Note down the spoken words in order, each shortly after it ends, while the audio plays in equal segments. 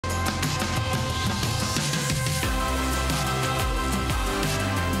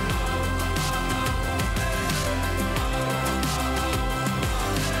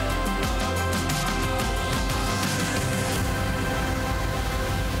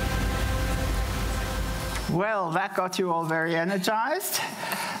Well, that got you all very energized.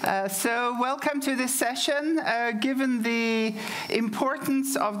 So welcome to this session. Given the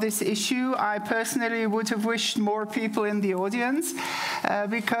importance of this issue, I personally would have wished more people in the audience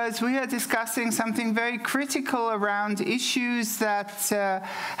because we are discussing something very critical around issues that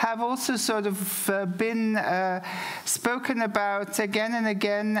have also sort of been spoken about again and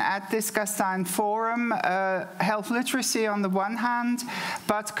again at this Gastein Forum, health literacy on the one hand,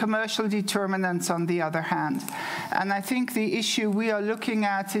 but commercial determinants on the other hand. And I think the issue we are looking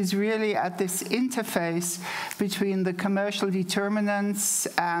at is really at this interface between the commercial determinants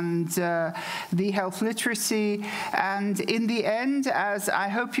and the health literacy. And in the end, as I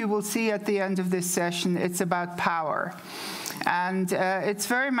hope you will see at the end of this session, it's about power. And it's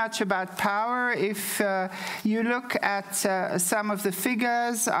very much about power. If you look at some of the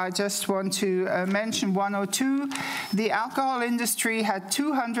figures, I just want to mention one or two. The alcohol industry had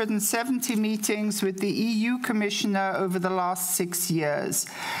 270 meetings with the EU Commissioner over the last 6 years,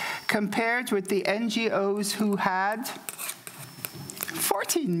 compared with the NGOs who had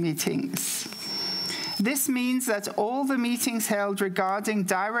 14 meetings. This means that all the meetings held regarding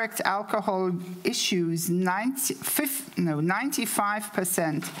direct alcohol issues,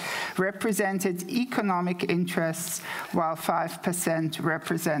 95% represented economic interests, while 5%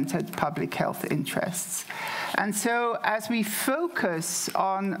 represented public health interests. And so as we focus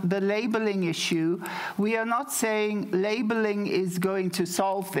on the labeling issue, we are not saying labeling is going to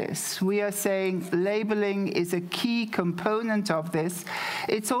solve this. We are saying labeling is a key component of this.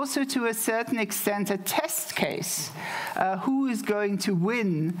 It's also to a certain extent a test case. Who is going to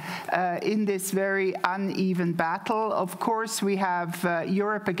win in this very uneven battle? Of course, we have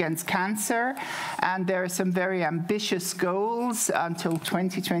Europe against cancer, and there are some very ambitious goals until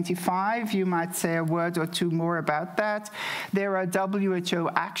 2025. You might say a word or two more about that. There are WHO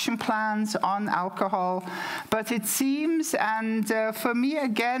action plans on alcohol, but it seems, and for me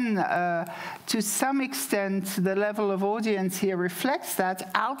again, to some extent, the level of audience here reflects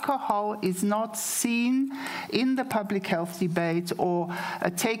that alcohol is not seen in the public health debate or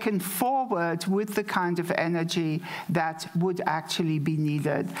taken forward with the kind of energy that would actually be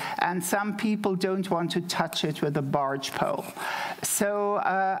needed. And some people don't want to touch it with a barge pole. So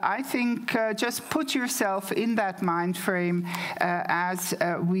I think just put yourself in that mind frame as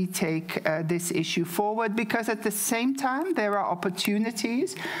we take this issue forward, because at the same time there are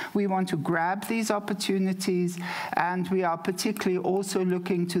opportunities. We want to grab these opportunities, and we are particularly also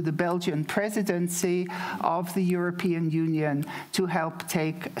looking to the Belgian presidency of the European Union to help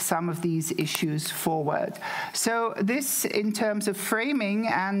take some of these issues forward. So this in terms of framing,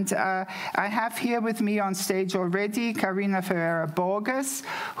 and I have here with me on stage already Carina Ferreira-Borges,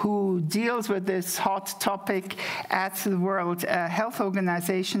 who deals with this hot topic at the World Health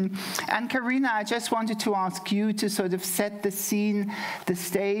Organization. And Carina, I just wanted to ask you to sort of set the scene, the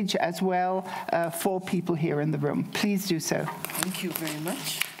stage as well for people here in the room. Please do so. Thank you very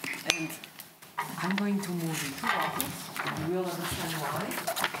much. And I'm going to move into office. You will understand why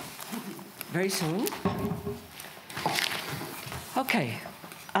very soon. Okay.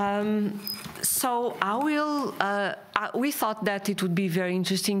 So I will. We thought that it would be very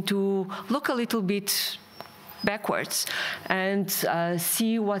interesting to look a little bit backwards and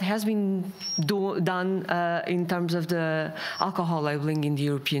see what has been done in terms of the alcohol labeling in the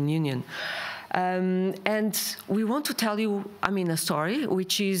European Union. And we want to tell you, a story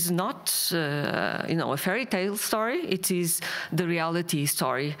which is not, a fairy tale story. It is the reality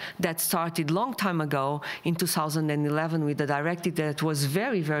story that started a long time ago in 2011 with a directive that was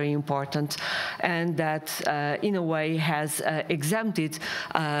very, very important, and that, in a way, has exempted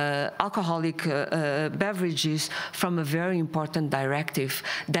alcoholic beverages from a very important directive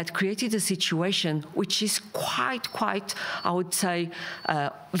that created a situation which is quite, I would say,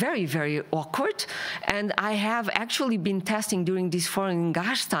 very, very awkward. And I have actually been testing during this forum in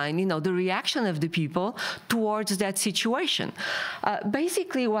Gastein, the reaction of the people towards that situation.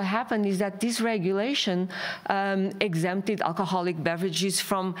 Basically, what happened is that this regulation exempted alcoholic beverages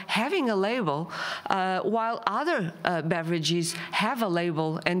from having a label, while other beverages have a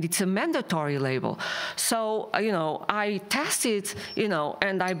label, and it's a mandatory label. So, I tested,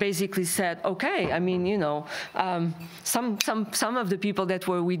 and I basically said, okay, some of the people that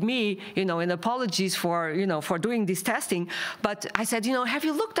were with me, and apologies for, for doing this testing, but I said, have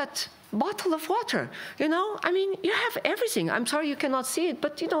you looked at bottle of water? You have everything. I'm sorry you cannot see it,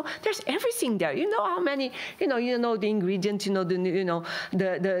 but there's everything there. You know how many, the ingredients, the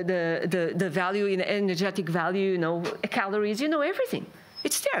value, energetic value, calories, everything.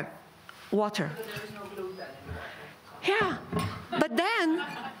 It's there. Water. But there is no gluten. Yeah, but then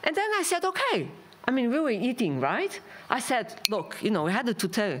I said, okay, I mean, we were eating, right? I said, look, you know, we had to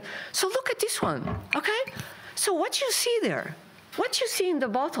tell you. So look at this one, okay? So what you see there, what you see in the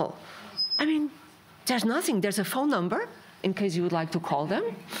bottle, I mean, there's nothing. There's a phone number in case you would like to call them,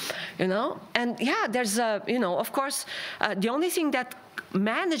 you know? And yeah, there's a, you know, of course, the only thing that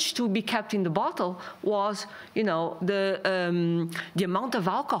managed to be kept in the bottle was, you know, the amount of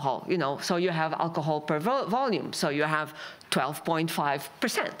alcohol, you know, so you have alcohol per volume, so you have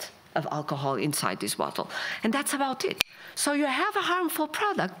 12.5% of alcohol inside this bottle, and that's about it. So you have a harmful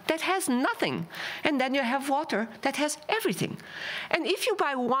product that has nothing, and then you have water that has everything. And if you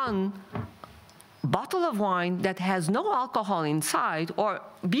buy one bottle of wine that has no alcohol inside, or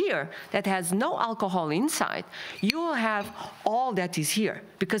beer that has no alcohol inside, you will have all that is here,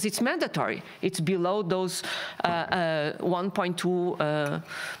 because it's mandatory. It's below those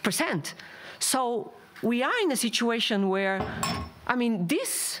 1.2%. So we are in a situation where, I mean,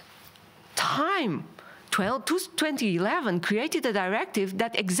 this time, 2011 created a directive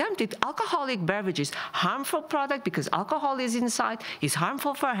that exempted alcoholic beverages, harmful product because alcohol is inside, is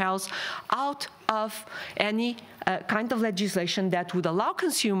harmful for health, out of any kind of legislation that would allow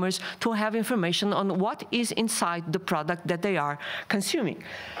consumers to have information on what is inside the product that they are consuming.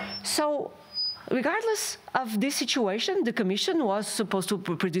 So, regardless of this situation, the Commission was supposed to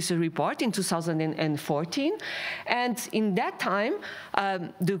produce a report in 2014, and in that time,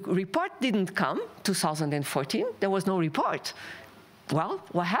 the report didn't come, 2014, there was no report. Well,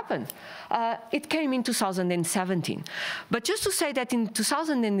 what happened? It came in 2017. But just to say that in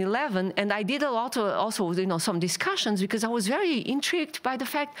 2011, and I did a lot of also, you know, some discussions because I was very intrigued by the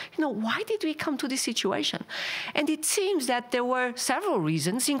fact, you know, why did we come to this situation? And it seems that there were several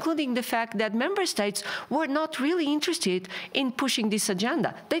reasons, including the fact that member states were not really interested in pushing this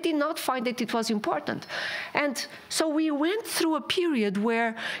agenda. They did not find that it was important. And so we went through a period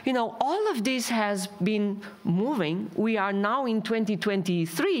where, you know, all of this has been moving. We are now in 2023,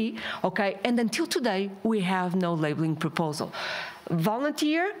 okay, and until today, we have no labeling proposal.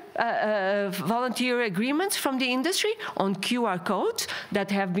 Volunteer agreements from the industry on QR codes that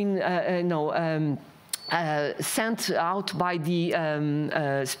have been, sent out by the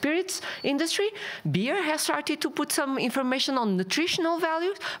spirits industry. Beer has started to put some information on nutritional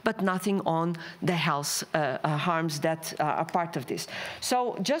values, but nothing on the health harms that are part of this.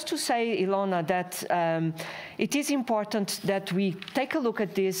 So just to say, Ilona, that it is important that we take a look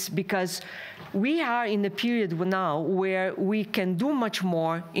at this, because we are in a period now where we can do much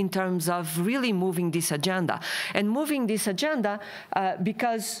more in terms of really moving this agenda. And moving this agenda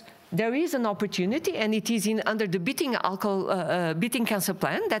because there is an opportunity, and it is under the beating cancer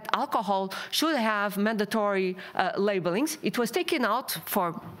plan, that alcohol should have mandatory labelings. It was taken out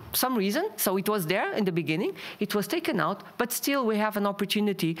for some reason, so it was there in the beginning. It was taken out, but still we have an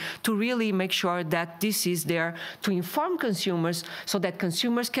opportunity to really make sure that this is there to inform consumers, so that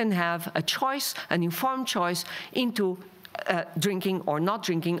consumers can have a choice, an informed choice into drinking or not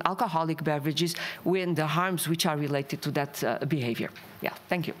drinking alcoholic beverages when the harms which are related to that behavior. Yeah,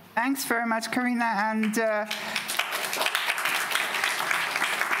 thank you. Thanks very much, Karina. And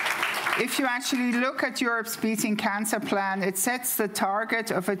if you actually look at Europe's Beating Cancer Plan, it sets the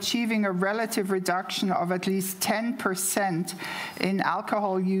target of achieving a relative reduction of at least 10% in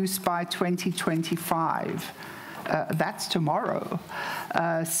alcohol use by 2025. That's tomorrow.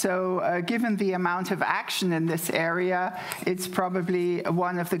 So given the amount of action in this area, it's probably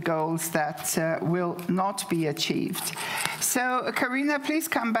one of the goals that will not be achieved. So Karina, please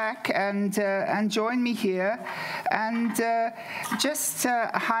come back and join me here, and just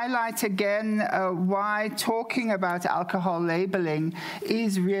highlight again why talking about alcohol labeling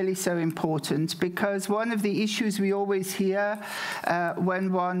is really so important, because one of the issues we always hear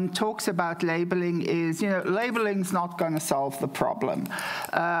when one talks about labeling is, you know, labeling's not going to solve the problem.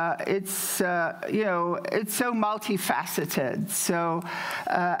 It's so multifaceted. So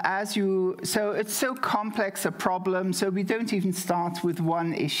so it's so complex a problem. So we don't even start with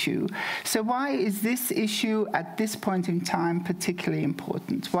one issue. So why is this issue at this point in time particularly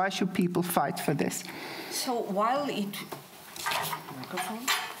important? Why should people fight for this? So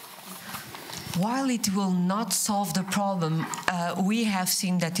while it will not solve the problem, we have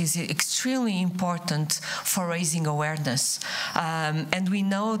seen that it is extremely important for raising awareness. And we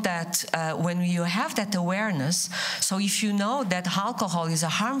know that when you have that awareness, so if you know that alcohol is a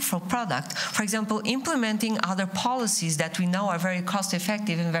harmful product, for example, implementing other policies that we know are very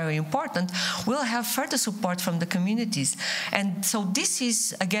cost-effective and very important, will have further support from the communities. And so this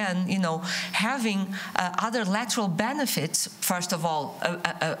is, again, you know, having other lateral benefits. First of all,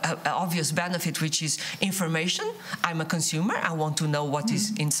 obvious benefit benefit, which is information. I'm a consumer. I want to know what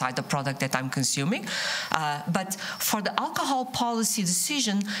is inside the product that I'm consuming. But for the alcohol policy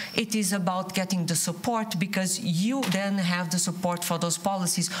decision, it is about getting the support, because you then have the support for those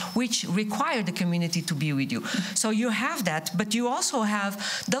policies which require the community to be with you. So you have that, but you also have,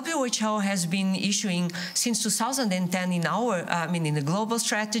 WHO has been issuing since 2010 in our, in the global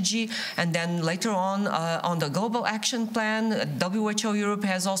strategy, and then later on the global action plan. WHO Europe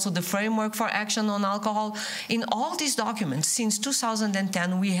has also the framework for action on alcohol. In all these documents since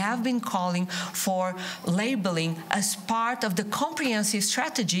 2010, we have been calling for labeling as part of the comprehensive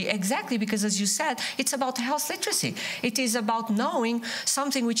strategy, exactly because, as you said, it's about health literacy. It is about knowing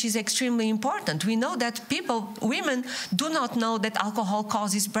something which is extremely important. We know that women do not know that alcohol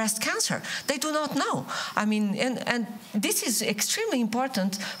causes breast cancer. They do not know. And this is extremely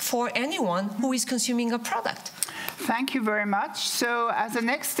important for anyone who is consuming a product. Thank you very much. So as a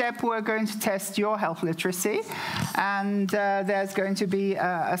next step, we're going to test your health literacy. And there's going to be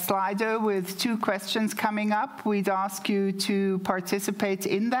a Slido with 2 questions coming up. We'd ask you to participate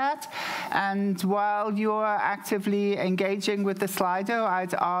in that. And while you're actively engaging with the Slido,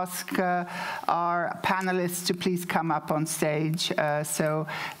 I'd ask our panelists to please come up on stage so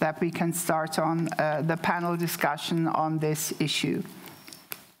that we can start on the panel discussion on this issue.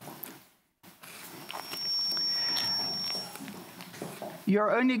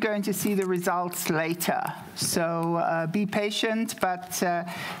 You're only going to see the results later, so be patient, but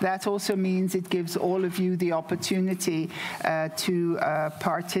that also means it gives all of you the opportunity to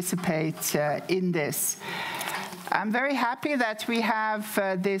participate in this. I'm very happy that we have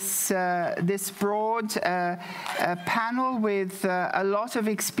this broad panel with a lot of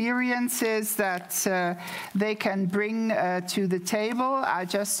experiences that they can bring to the table. I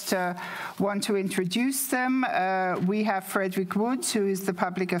just want to introduce them. We have Frederick Woods, who is the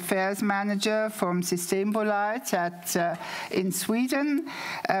Public Affairs Manager from Systembolaget in Sweden.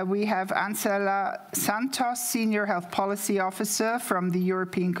 We have Ancela Santos, Senior Health Policy Officer from the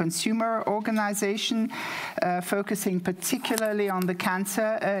European Consumer Organization, focusing particularly on the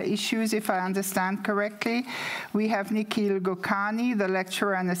cancer issues, if I understand correctly. We have Nikhil Gokani, the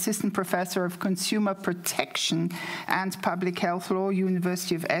lecturer and assistant professor of consumer protection and public health law,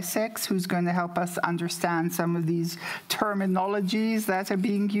 University of Essex, who's going to help us understand some of these terminologies that are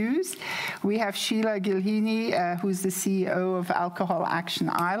being used. We have Sheila Gilhini, who's the CEO of Alcohol-Action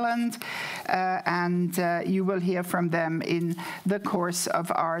Ireland, and you will hear from them in the course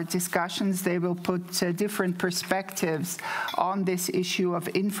of our discussions. They will put different perspectives on this issue of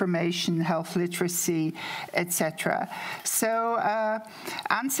information, health literacy, etc. So,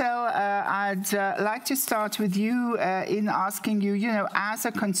 Ansel, I'd like to start with you in asking you, as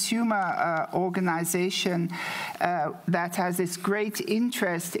a consumer organization that has this great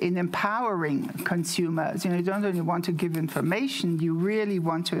interest in empowering consumers, you don't only want to give information, you really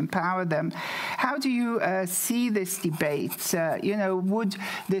want to empower them. How do you see this debate? Would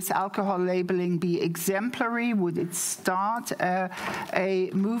this alcohol labeling be exemplary? Would it start a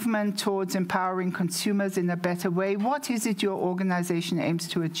movement towards empowering consumers in a better way? What is it your organization aims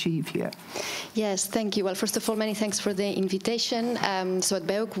to achieve here? Yes, thank you. Well, first of all, many thanks for the invitation. So at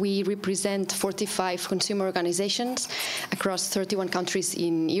BEUC, we represent 45 consumer organizations across 31 countries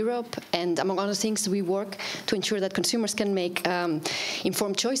in Europe. And among other things, we work to ensure that consumers can make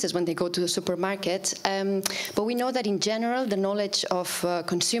informed choices when they go to the supermarket. But we know that in general, the knowledge of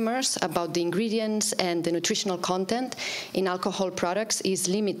consumers about the ingredients and the nutritional content in alcohol products is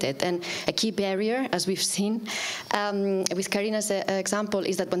limited. And a key barrier, as we've seen with Karina's example,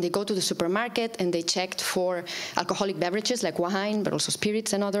 is that when they go to the supermarket and they checked for alcoholic beverages like wine, but also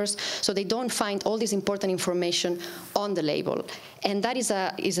spirits and others, so they don't find all this important information on the label. And that is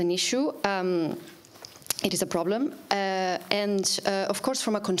an issue. It is a problem. Of course,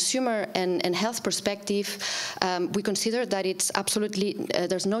 from a consumer and health perspective, we consider that it's absolutely,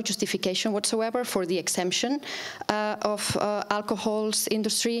 there's no justification whatsoever for the exemption of alcohol's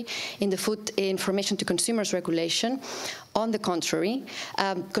industry in the food information to consumers regulation. On the contrary,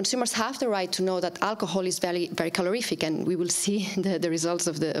 consumers have the right to know that alcohol is very, very calorific, and we will see the results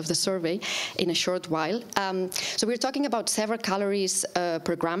of the survey in a short while. So we're talking about several calories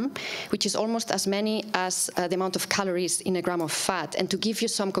per gram, which is almost as many as the amount of calories in a gram of fat. And to give you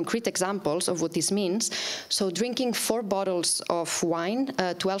some concrete examples of what this means, so drinking 4 bottles of wine,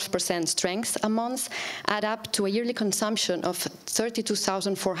 12% strength a month, add up to a yearly consumption of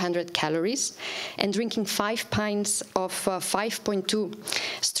 32,400 calories, and drinking 5 pints of 5.2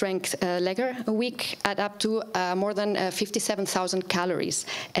 strength lager a week add up to more than 57,000 calories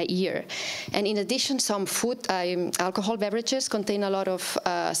a year. And in addition, some food, alcohol beverages contain a lot of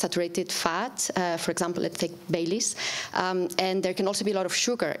saturated fat. For example, let's take Baileys. And there can also be a lot of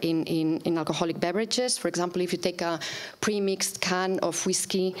sugar in alcoholic beverages. For example, if you take a pre-mixed can of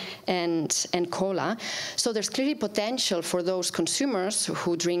whiskey and cola. So there's clearly potential for those consumers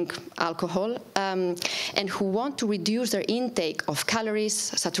who drink alcohol and who want to reduce their intake of calories,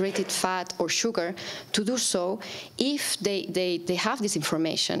 saturated fat, or sugar to do so if they have this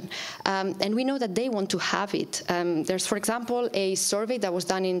information. And we know that they want to have it. There's, for example, a survey that was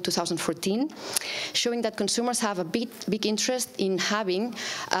done in 2014 showing that consumers have a big interest in having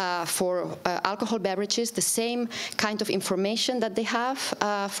for alcohol beverages the same kind of information that they have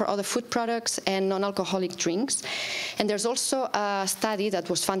for other food products and non-alcoholic drinks. And there's also a study that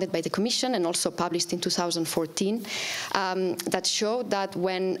was funded by the Commission and also published in 2014 that showed that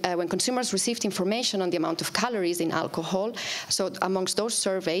when consumers received information on the amount of calories in alcohol, so amongst those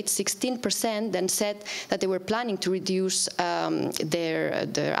surveyed, 16% then said that they were planning to reduce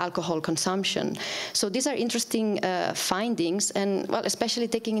their alcohol consumption. So these are interesting findings, and well, especially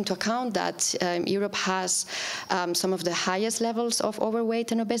taking into account that Europe has some of the highest levels of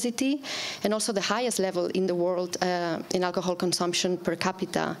overweight and obesity, and also the highest level in the world in alcohol consumption per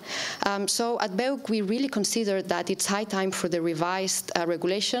capita. So at BEUC, we really consider that it's high time for the revised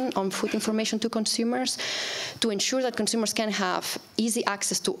regulation on food information to consumers to ensure that consumers can have easy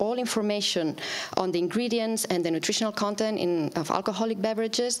access to all information on the ingredients and the nutritional content of alcoholic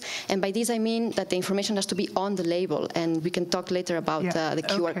beverages. And by this, I mean that the information has to be on the label, and we can talk later about the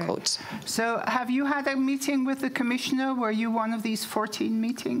QR codes. So have you had a meeting with the Commissioner? Were you one of these 14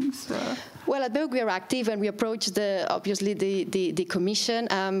 meetings? Well, at BEUC we are active and we approach obviously the Commission,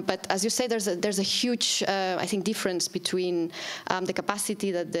 but as you say, there's a huge, I think, difference between the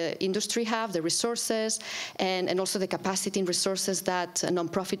capacity that the industry have, the resources, and also the capacity and resources that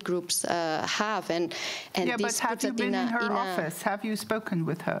non-profit groups have. And yeah, but have you been in her office? Have you spoken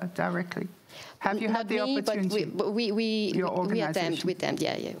with her directly? Have you had the opportunity? But we attempt,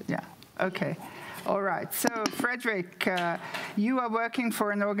 yeah. Okay. All right. So, Frederick, you are working for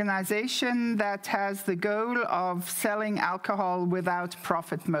an organization that has the goal of selling alcohol without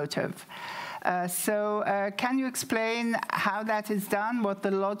profit motive. Can you explain how that is done, what the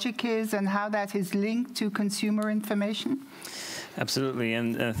logic is, and how that is linked to consumer information? Absolutely,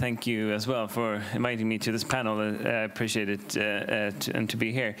 and thank you as well for inviting me to this panel. I appreciate it and to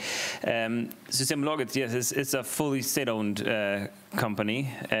be here. Systembolaget, yes, it's a fully state-owned company,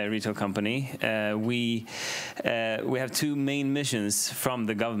 retail company. We have two main missions from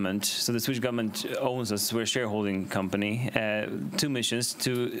the government. So the Swedish government owns us. We're a shareholding company. Two missions: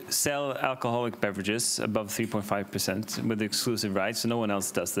 to sell alcoholic beverages above 3.5% with exclusive rights, so no one else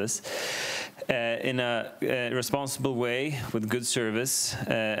does this, in a responsible way with good service,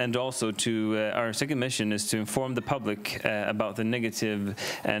 and also our second mission is to inform the public about the negative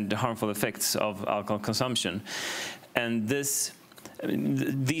and harmful effects of alcohol consumption. And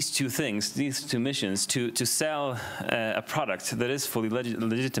these two things, these two missions, to sell a product that is fully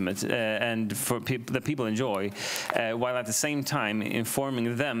legitimate and that people enjoy, while at the same time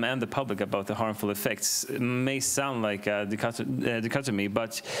informing them and the public about the harmful effects, may sound like a dichotomy,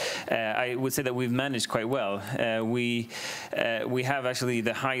 but I would say that we've managed quite well. We have actually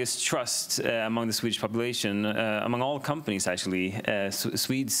the highest trust among the Swedish population, among all companies actually.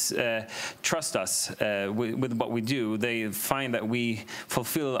 Swedes trust us with what we do. They find that we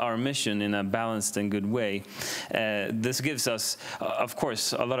fulfill our mission in a balanced and good way. This gives us, of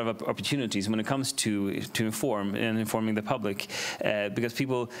course, a lot of opportunities when it comes to informing the public, because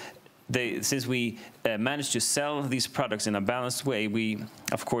people, since we manage to sell these products in a balanced way, we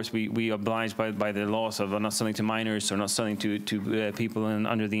oblige by the laws of not selling to minors or not selling to people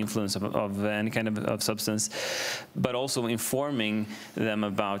under the influence of any kind of substance, but also informing them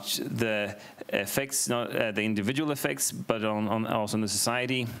about the effects, not the individual effects, but also on the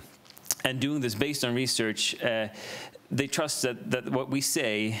society, and doing this based on research. They trust that what we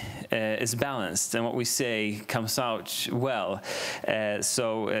say is balanced and what we say comes out well.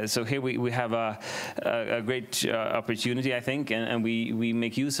 So here we have a great opportunity, I think, and we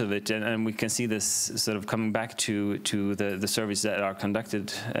make use of it, and we can see this sort of coming back to the surveys that are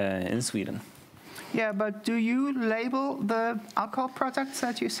conducted in Sweden. Yeah, but do you label the alcohol products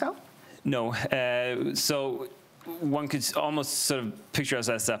that you sell? No. So one could almost sort of picture us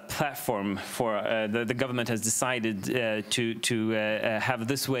as a platform for the government has decided to have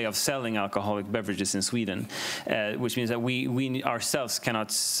this way of selling alcoholic beverages in Sweden, which means that we ourselves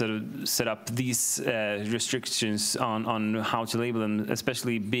cannot sort of set up these restrictions on how to label them,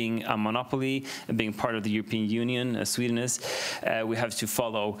 especially being a monopoly, being part of the European Union, as Sweden is. We have to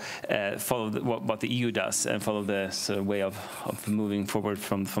follow what the EU does and follow the sort of way of moving forward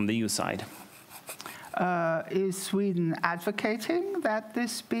from the EU side. Is Sweden advocating that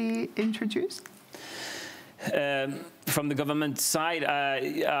this be introduced? From the government side,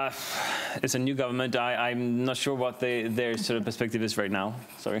 it's a new government. I'm not sure what their sort of perspective is right now.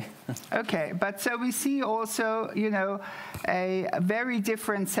 Sorry. Okay, but so we see also, you know, a very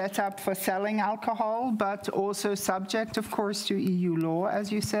different setup for selling alcohol, but also subject, of course, to EU law,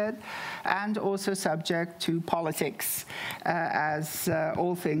 as you said, and also subject to politics, as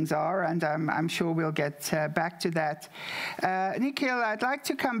all things are, and I'm sure we'll get back to that. Nikhil, I'd like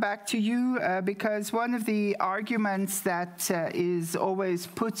to come back to you because one of the arguments that is always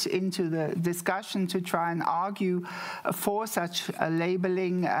put into the discussion to try and argue for such a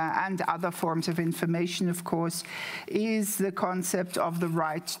labeling and other forms of information, of course, is the concept of the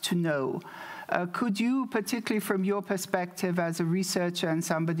right to know. Could you, particularly from your perspective as a researcher and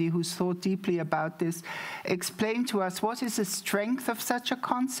somebody who's thought deeply about this, explain to us what is the strength of such a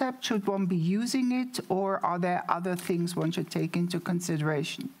concept? Should one be using it, or are there other things one should take into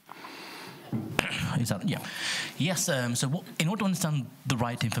consideration? Yes, so in order to understand the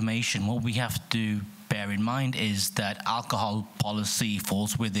right information, what we have to bear in mind is that alcohol policy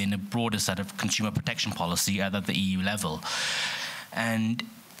falls within a broader set of consumer protection policy at the EU level. And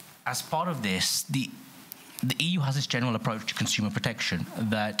as part of this, the EU has this general approach to consumer protection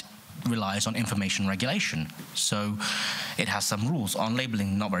that relies on information regulation. So it has some rules on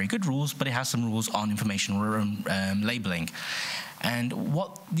labeling, not very good rules, but it has some rules on information labeling. And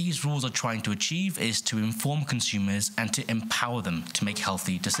what these rules are trying to achieve is to inform consumers and to empower them to make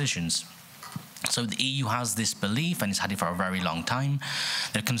healthy decisions. So the EU has this belief, and it's had it for a very long time,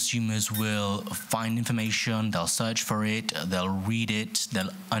 that consumers will find information, they'll search for it, they'll read it, they'll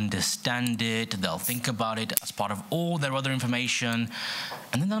understand it, they'll think about it as part of all their other information,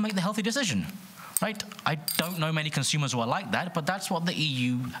 and then they'll make the healthy decision, right? I don't know many consumers who are like that, but that's what the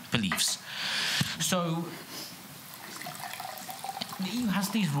EU believes. So the EU has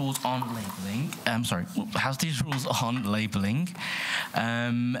these rules on labeling.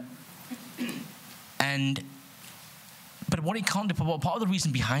 But what it can't do, part of the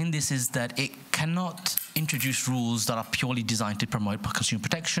reason behind this is that it cannot introduce rules that are purely designed to promote consumer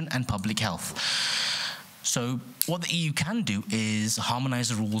protection and public health. So what the EU can do is harmonize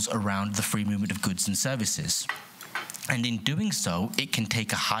the rules around the free movement of goods and services. And in doing so, it can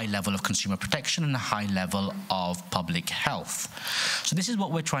take a high level of consumer protection and a high level of public health. So this is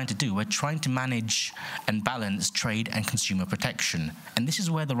what we're trying to do. We're trying to manage and balance trade and consumer protection. And this is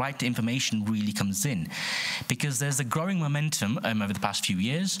where the right to information really comes in, because there's a growing momentum over the past few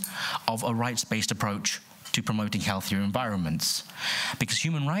years of a rights-based approach to promoting healthier environments. Because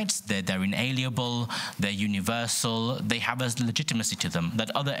human rights, they're inalienable, they're universal, they have a legitimacy to them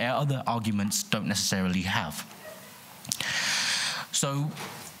that other arguments don't necessarily have. So,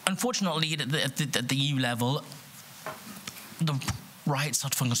 unfortunately, at the EU level, the rights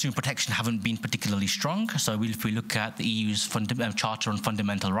for consumer protection haven't been particularly strong. So if we look at the EU's Charter on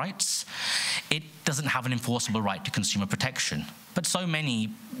Fundamental Rights, it doesn't have an enforceable right to consumer protection. But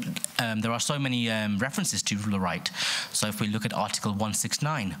there are so many references to the right. So if we look at Article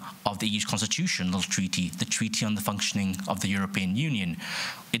 169 of the EU's constitutional treaty, the Treaty on the Functioning of the European Union,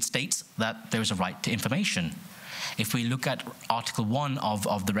 it states that there is a right to information. If we look at Article 1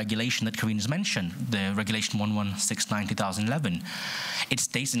 of the regulation that Karina's mentioned, the Regulation 1169/2011, it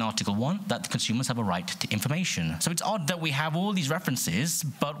states in Article 1 that the consumers have a right to information. So it's odd that we have all these references,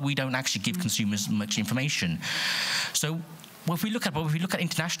 but we don't actually give consumers much information. So if we look at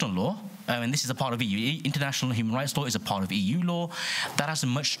international law, and this is a part of EU, international human rights law is a part of EU law, that has a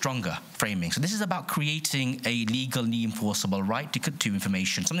much stronger framing. So this is about creating a legally enforceable right to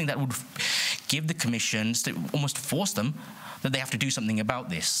information, something that would give the commissions, to almost force them that they have to do something about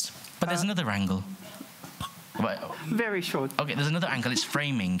this. But there's another angle. Very short. Okay, there's another angle, it's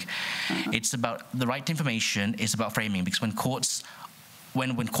framing. It's about the right to information, it's about framing, because when courts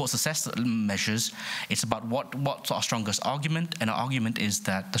assess measures, it's about what's our strongest argument, and our argument is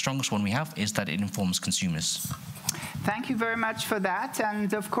that the strongest one we have is that it informs consumers. Thank you very much for that.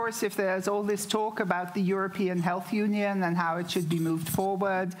 And of course, if there's all this talk about the European Health Union and how it should be moved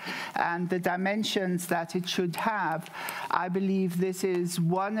forward and the dimensions that it should have, I believe this is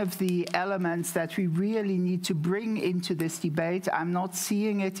one of the elements that we really need to bring into this debate. I'm not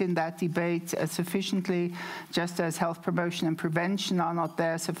seeing it in that debate sufficiently, just as health promotion and prevention are not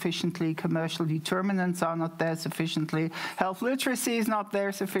there sufficiently, commercial determinants are not there sufficiently, health literacy is not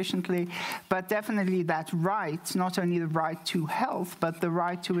there sufficiently, but definitely that right, not only the right to health, but the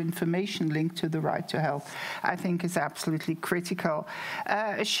right to information linked to the right to health, I think is absolutely critical.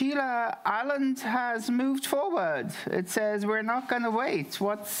 Sheila, Ireland has moved forward. It says we're not going to wait.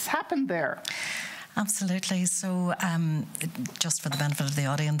 What's happened there? Absolutely. So just for the benefit of the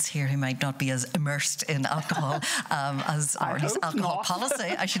audience here who might not be as immersed in alcohol or at least alcohol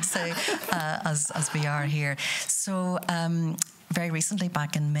policy, I should say, as we are here. So very recently,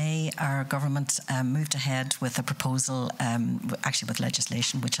 back in May, our government moved ahead with a proposal, actually with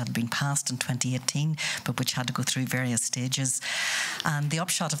legislation which had been passed in 2018, but which had to go through various stages. And the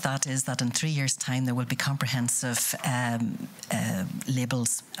upshot of that is that in 3 years' time, there will be comprehensive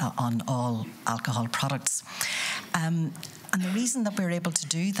labels on all alcohol products. And the reason that we're able to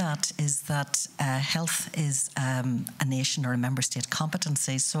do that is that health is a nation or a member state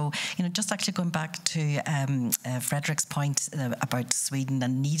competency. So, you know, just actually going back to Frederick's point about Sweden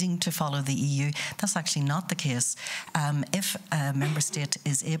and needing to follow the EU, that's actually not the case. If a member state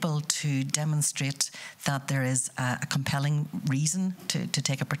is able to demonstrate that there is a compelling reason to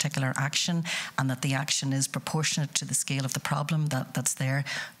take a particular action and that the action is proportionate to the scale of the problem that's there,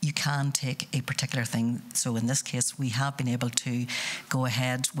 you can take a particular thing. So in this case, we have been able to go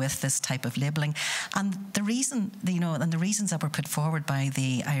ahead with this type of labelling, and the reason, and the reasons that were put forward by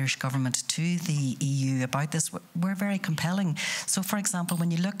the Irish government to the EU about this were very compelling. So, for example, when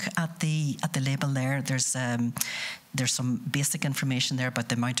you look at the label there, there's some basic information there about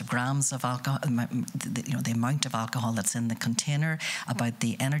the amount of grams of alcohol, the amount of alcohol that's in the container, about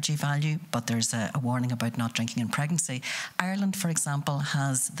the energy value, but there's a warning about not drinking in pregnancy. Ireland, for example,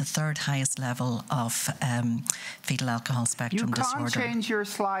 has the 3rd highest level of fetal alcohol spectrum disorder. You can't change your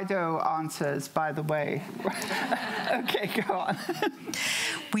Slido answers, by the way. Okay, go on.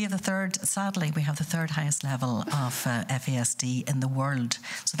 We have sadly, we have the 3rd highest level of FASD in the world.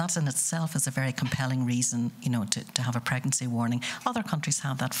 So that in itself is a very compelling reason, to have a pregnancy warning. Other countries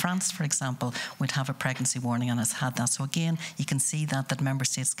have that. France, for example, would have a pregnancy warning and has had that. So again, you can see that member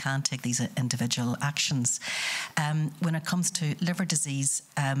states can take these individual actions. When it comes to liver disease,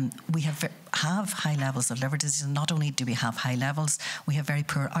 we have high levels of liver disease. And not only do we have high levels, we have very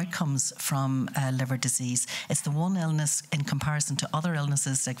poor outcomes from liver disease. It's the one illness in comparison to other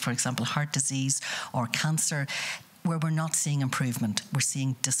illnesses, like, for example, heart disease or cancer, where we're not seeing improvement, we're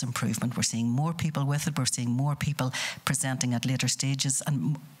seeing disimprovement. We're seeing more people with it, we're seeing more people presenting at later stages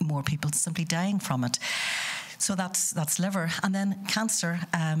and more people simply dying from it. So that's liver. And then cancer,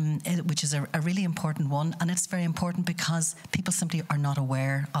 which is a really important one. And it's very important because people simply are not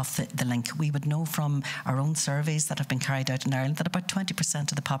aware of the link. We would know from our own surveys that have been carried out in Ireland that about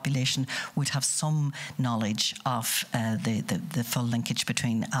 20% of the population would have some knowledge of the full linkage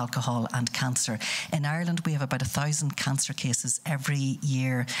between alcohol and cancer. In Ireland, we have about 1,000 cancer cases every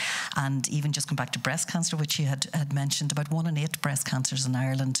year. And even just come back to breast cancer, which you had mentioned, about 1 in 8 breast cancers in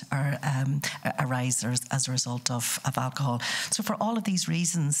Ireland arise as a result of alcohol. So for all of these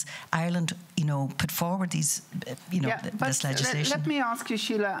reasons, Ireland, put forward these, this legislation. Let me ask you,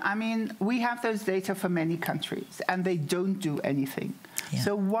 Sheila. I mean, we have those data for many countries, and they don't do anything. Yeah.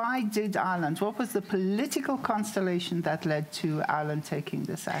 So why did Ireland? What was the political constellation that led to Ireland taking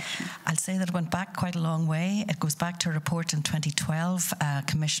this action? I'll say that it went back quite a long way. It goes back to a report in 2012, a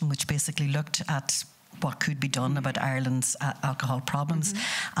commission which basically looked at what could be done about Ireland's alcohol problems.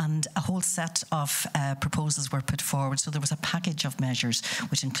 And a whole set of proposals were put forward. So there was a package of measures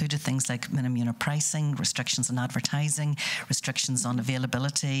which included things like minimum unit pricing, restrictions on advertising, restrictions on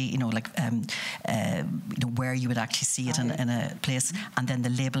availability, where you would actually see it in a place. And then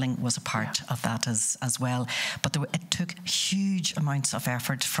the labelling was a part of that as well. But it took huge amounts of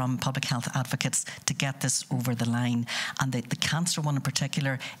effort from public health advocates to get this over the line. And the cancer one in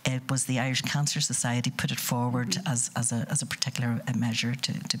particular, it was the Irish Cancer Society put it forward as a particular measure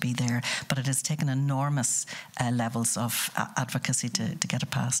to be there. But it has taken enormous levels of advocacy to get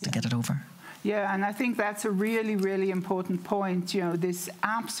it passed, to get it over. Yeah, and I think that's a really, really important point, you know, this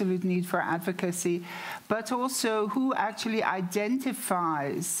absolute need for advocacy, but also who actually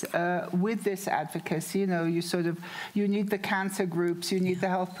identifies with this advocacy. You know, you need the cancer groups, you need the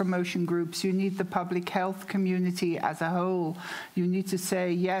health promotion groups, you need the public health community as a whole. You need to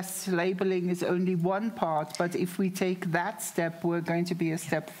say, yes, labeling is only one part, but if we take that step, we're going to be a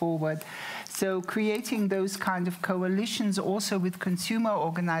step forward. So creating those kind of coalitions also with consumer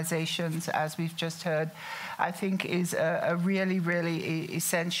organizations, as we've just heard, I think is a really, really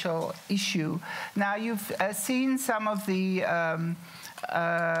essential issue. Now, you've seen some of the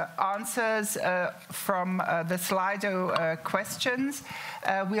answers from the Slido questions.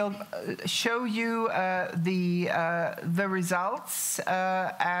 We'll show you the results,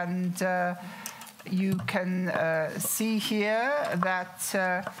 and you can see here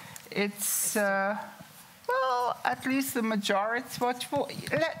that it's, well, at least the majority.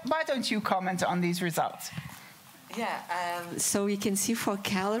 Why don't you comment on these results? Yeah, so we can see for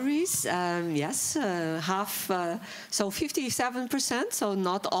calories, yes, half, so 57%, so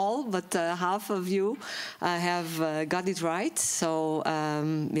not all, but half of you have got it right. So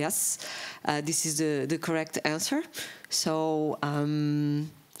yes, this is the correct answer. So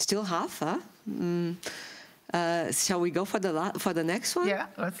still half, huh? Shall we go for the next one? Yeah,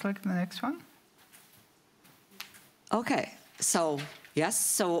 let's look at the next one. Okay, so yes,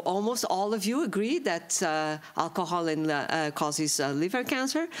 so almost all of you agree that alcohol causes liver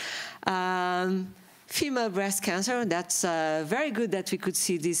cancer. Female breast cancer, that's very good that we could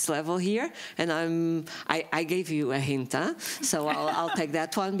see this level here. And I gave you a hint, huh? So I'll take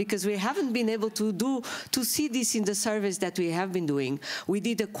that one, because we haven't been able to see this in the surveys that we have been doing. We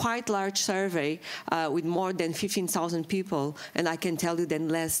did a quite large survey with more than 15,000 people, and I can tell you that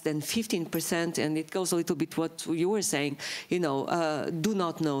less than 15%, and it goes a little bit what you were saying, you know, do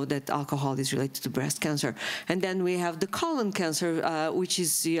not know that alcohol is related to breast cancer. And then we have the colon cancer, which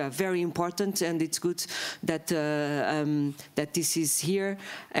is very important, and it's good that that this is here.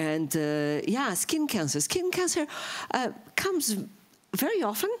 And yeah, skin cancer. Skin cancer comes very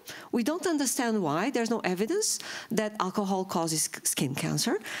often. We don't understand why. There's no evidence that alcohol causes skin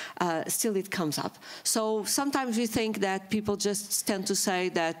cancer. Still, it comes up. So sometimes we think that people just tend to say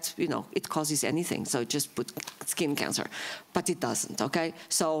that, you know, it causes anything, so just put skin cancer. But it doesn't, okay?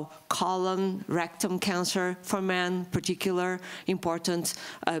 So colon, rectum cancer for men, particular, important.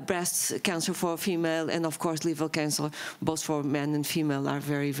 Breast cancer for female, and of course liver cancer, both for men and female, are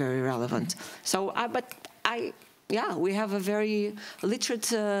very, very relevant. So, yeah, we have a very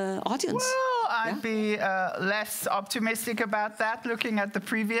literate audience. Well, I'd be less optimistic about that, looking at the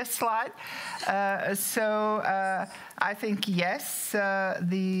previous slide. So I think, yes,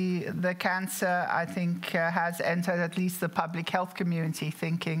 the cancer, I think, has entered at least the public health community,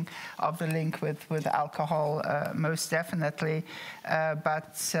 thinking of the link with alcohol, most definitely.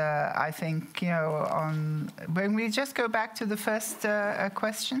 But I think, you know, when we just go back to the first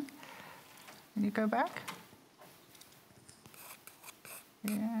question. Can you go back?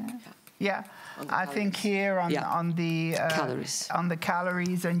 Yeah. I think here on the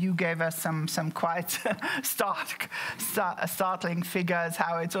calories, and you gave us some quite startling figures,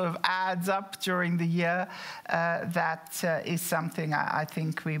 how it sort of adds up during the year. That is something I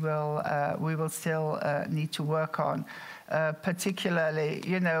think we will still need to work on, particularly,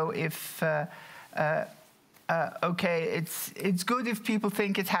 you know, if. Okay, it's good if people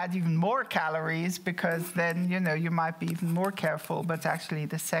think it had even more calories, because then, you know, you might be even more careful. But actually,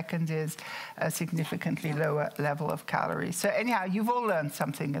 the second is a significantly lower level of calories. So anyhow, you've all learned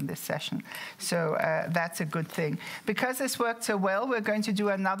something in this session. So that's a good thing. Because this worked so well, we're going to do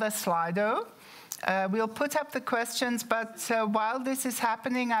another Slido. We'll put up the questions, but while this is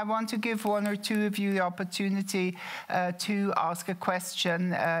happening, I want to give one or two of you the opportunity to ask a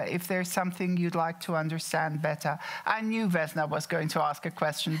question if there's something you'd like to understand better. I knew Vesna was going to ask a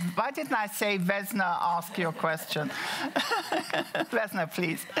question. Why didn't I say, Vesna, ask your question? Vesna,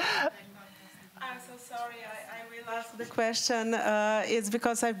 please. I'm so sorry. I will ask the question. It's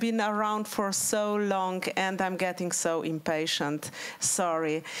because I've been around for so long and I'm getting so impatient.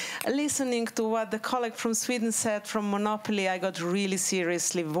 Sorry. Listening to what the colleague from Sweden said from Monopoly, I got really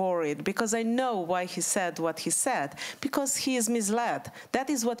seriously worried, because I know why he said what he said. Because he is misled. That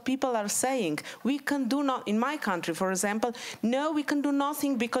is what people are saying. We can do not, in my country, for example, no, we can do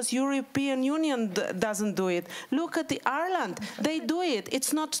nothing because European Union doesn't do it. Look at Ireland. They do it.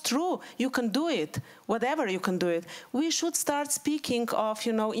 It's not true. You can do it. Whatever, you can do it. We should start speaking of,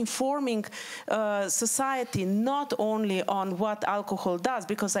 informing society not only on what alcohol does,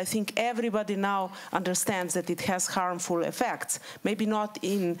 because I think everybody now understands that it has harmful effects. Maybe not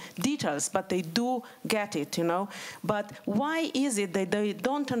in details, but they do get it, But why is it that they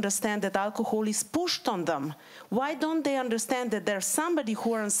don't understand that alcohol is pushed on them? Why don't they understand that there's somebody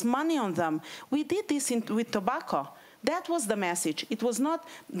who earns money on them? We did this with tobacco. That was the message. It was not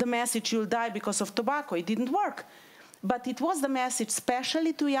the message you'll die because of tobacco. It didn't work. But it was the message,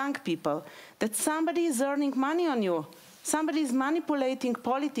 especially to young people, that somebody is earning money on you. Somebody is manipulating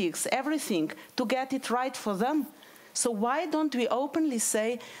politics, everything, to get it right for them. So why don't we openly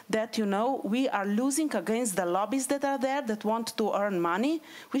say that, we are losing against the lobbies that are there that want to earn money?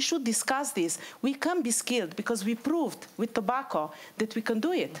 We should discuss this. We can be skilled because we proved with tobacco that we can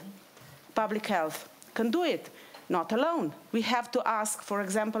do it. Public health can do it. Not alone. We have to ask, for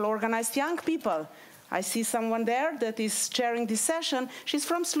example, organized young people. I see someone there that is chairing this session. She's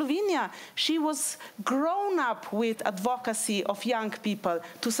from Slovenia. She was grown up with advocacy of young people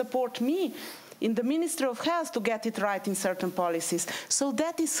to support me in the Ministry of Health to get it right in certain policies. So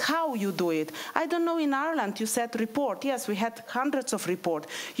that is how you do it. I don't know, in Ireland you said report. Yes, we had hundreds of reports.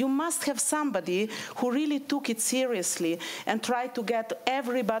 You must have somebody who really took it seriously and tried to get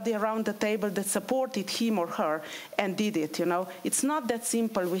everybody around the table that supported him or her and did it, It's not that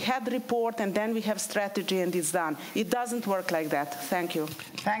simple. We had report and then we have strategy and it's done. It doesn't work like that. Thank you.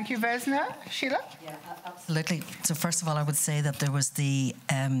 Thank you, Vesna. Sheila? Yeah, absolutely. So first of all, I would say that there was it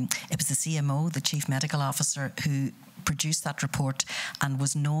was the CMO, the Chief Medical Officer, who produced that report and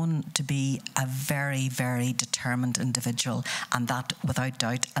was known to be a very, very determined individual, and that without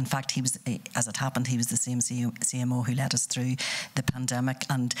doubt. In fact, he was, as it happened, he was the same CMO who led us through the pandemic,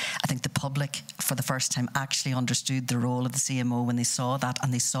 and I think the public for the first time actually understood the role of the CMO when they saw that,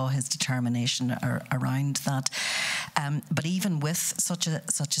 and they saw his determination around that. But even with such a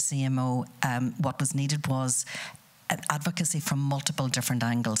CMO, what was needed was advocacy from multiple different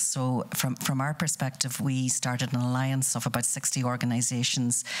angles. So from our perspective, we started an alliance of about 60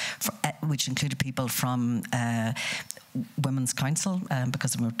 organisations, which included people from Women's Council,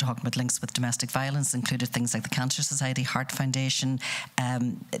 because we were talking about links with domestic violence, included things like the Cancer Society, Heart Foundation,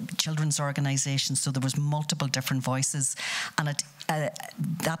 children's organisations. So there was multiple different voices, and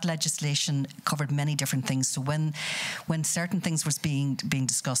that legislation covered many different things. So when certain things was being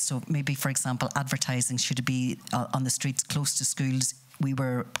discussed, so maybe, for example, advertising, should it be on the streets close to schools, we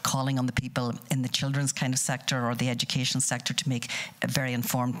were calling on the people in the children's kind of sector or the education sector to make very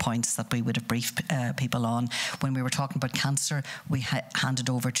informed points that we would have briefed people on. When we were talking about cancer, we handed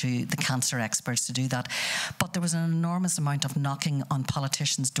over to the cancer experts to do that. But there was an enormous amount of knocking on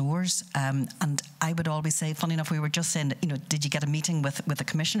politicians' doors. And I would always say, funny enough, we were just saying, did you get a meeting with the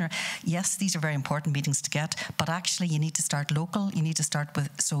commissioner? Yes, these are very important meetings to get, but actually you need to start local. You need to start with,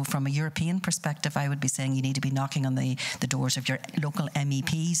 so from a European perspective, I would be saying you need to be knocking on the doors of your local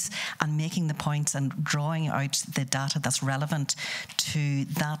MEPs and making the points and drawing out the data that's relevant to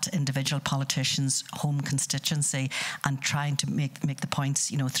that individual politician's home constituency and trying to make the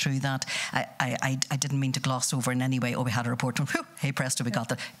points, through that. I didn't mean to gloss over in any way, we had a report from, hey presto, we got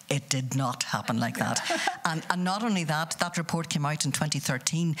that. It did not happen like that. And not only that report came out in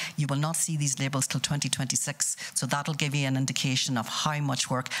 2013. You will not see these labels till 2026. So that'll give you an indication of how much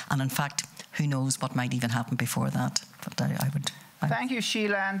work, and in fact, who knows what might even happen before that. But I would... Thank you,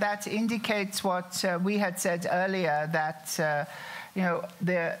 Sheila, and that indicates what we had said earlier, that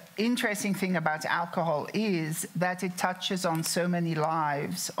the interesting thing about alcohol is that it touches on so many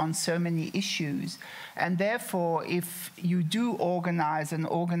lives, on so many issues, and therefore, if you do organize and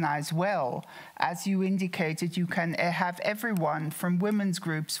organize well, as you indicated, you can have everyone from women's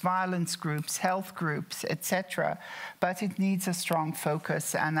groups, violence groups, health groups, etc. But it needs a strong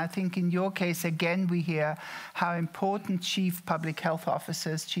focus. And I think in your case, again, we hear how important chief public health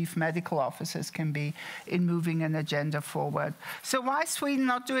officers, chief medical officers can be in moving an agenda forward. So why is Sweden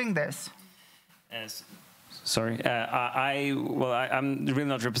not doing this? Sorry, I'm really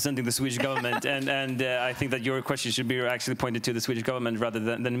not representing the Swedish government, and I think that your question should be actually pointed to the Swedish government rather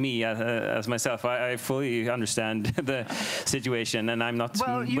than me as myself. I fully understand the situation, and I'm not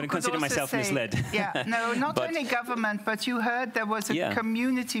going to consider myself misled. Yeah, no, not only government, but you heard there was a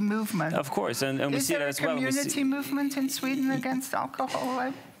community movement. Of course, and we see that as well. Is there a community movement in Sweden against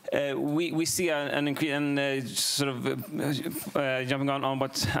alcohol? we see an increase, and sort of jumping on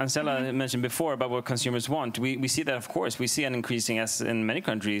what Ancela mentioned before about what consumers want. We see that, of course, we see an increasing, as in many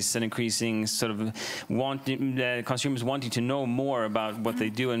countries, an increasing sort of consumers wanting to know more about what they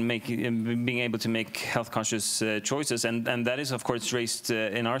do and being able to make health-conscious choices, and that is, of course, raised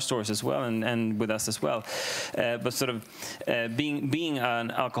in our stores as well, and with us as well. But sort of being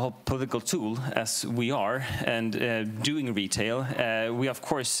an alcohol political tool, as we are, and doing retail, we, of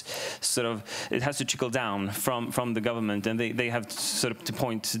course, sort of, it has to trickle down from the government, and they have sort of to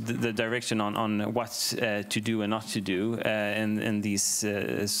point the direction on what to do and not to do, and these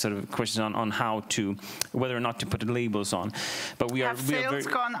sort of questions on how to, whether or not to put labels on. But have sales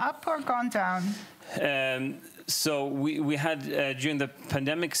gone up or gone down? So we had, during the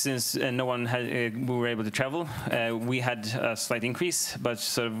pandemic, since no one had, we were able to travel, we had a slight increase, but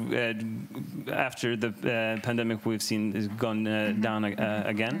sort of after the pandemic, we've seen it's gone down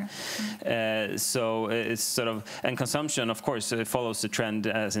again. So it's sort of, and consumption, of course, follows the trend,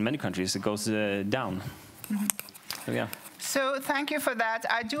 as in many countries, it goes down. So, yeah. So thank you for that.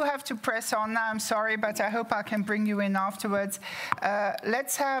 I do have to press on now, I'm sorry, but I hope I can bring you in afterwards.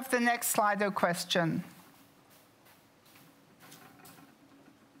 Let's have the next Slido question.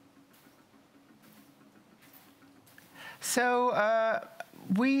 So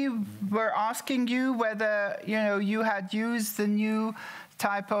we were asking you whether you had used the new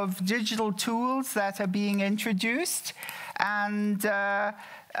type of digital tools that are being introduced, and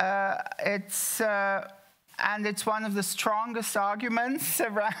it's one of the strongest arguments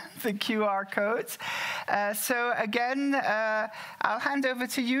around the QR codes. So again, I'll hand over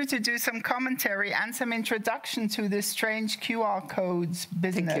to you to do some commentary and some introduction to this strange QR codes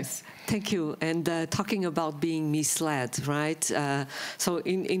business. Thank you. And talking about being misled, right? So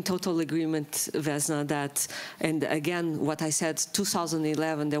in total agreement, Vesna, that, and again, what I said,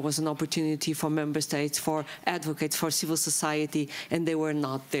 2011, there was an opportunity for member states, for advocates, for civil society, and they were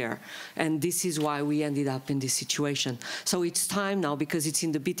not there. And this is why we ended up in this situation. So it's time now, because it's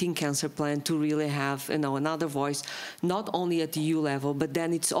in the Beating Cancer Plan, to really have another voice, not only at the EU level, but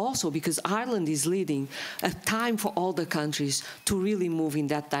then it's also, because Ireland is leading, a time for all the countries to really move in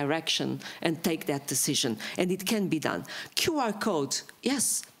that direction and take that decision. And it can be done. QR codes,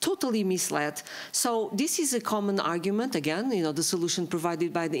 yes, totally misled. So this is a common argument, again, the solution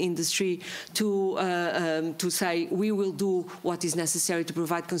provided by the industry to say we will do what is necessary to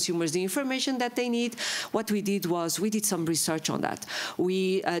provide consumers the information that they need. What we did was we did some research on that.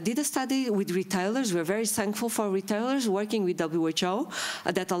 We did a study with retailers. We're very thankful for retailers working with WHO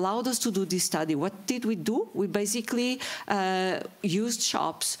that allowed us to do this study. What did we do? We basically used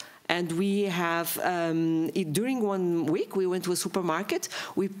shops. And we have, during 1 week, we went to a supermarket.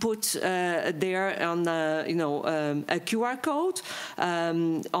 We put there on, a QR code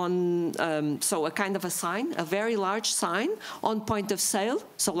so a kind of a sign, a very large sign on point of sale.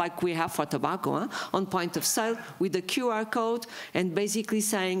 So like we have for tobacco, on point of sale with the QR code, and basically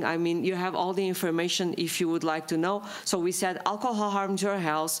saying, you have all the information if you would like to know. So we said alcohol harms your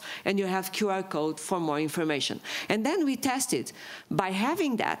health, and you have QR code for more information. And then we tested by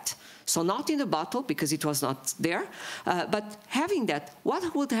having that. So not in the bottle, because it was not there, but having that,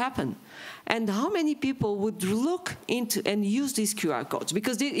 what would happen? And how many people would look into and use these QR codes?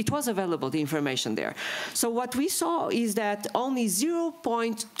 Because it was available, the information there. So what we saw is that only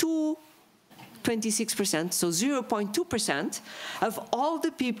 0.226%, so 0.2% of all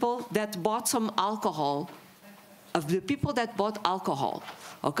the people that bought some alcohol,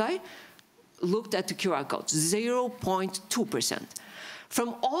 okay, looked at the QR codes, 0.2%.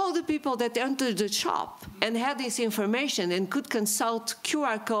 From all the people that entered the shop and had this information and could consult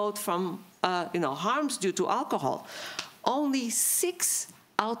QR code from harms due to alcohol, only 6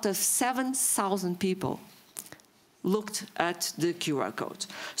 out of 7,000 people looked at the QR code.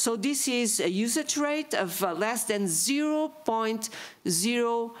 So this is a usage rate of less than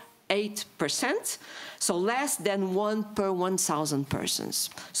 0.08%. So less than 1 per 1,000 persons.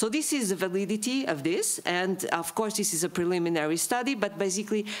 So this is the validity of this, and of course this is a preliminary study, but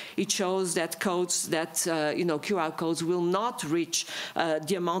basically it shows that codes, that QR codes will not reach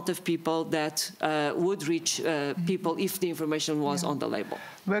the amount of people that would reach people if the information was on the label.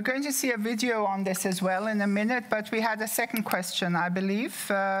 We're going to see a video on this as well in a minute, but we had a second question, I believe.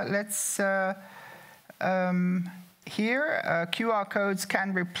 Let's here, QR codes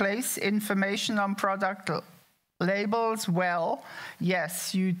can replace information on product labels? Well,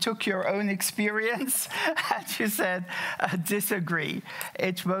 yes, you took your own experience and you said, disagree.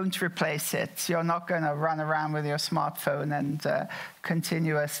 It won't replace it. You're not going to run around with your smartphone and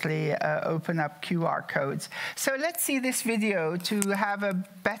continuously open up QR codes. So let's see this video to have a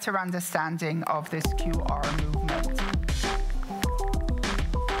better understanding of this QR movement.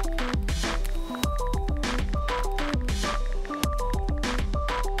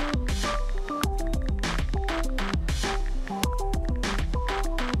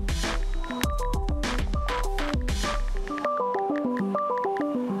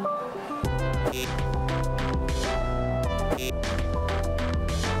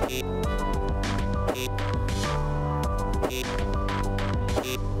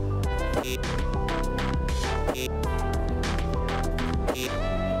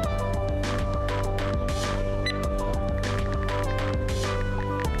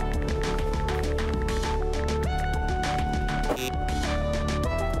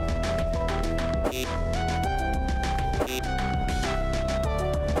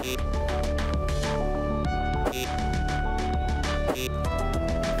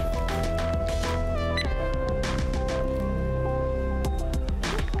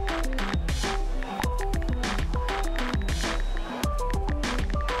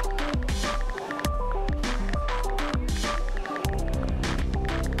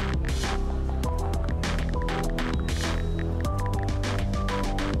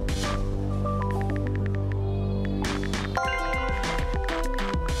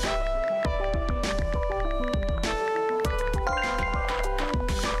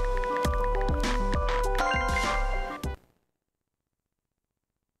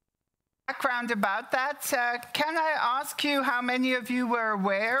 About that, can I ask you how many of you were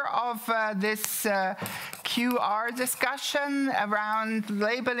aware of this QR discussion around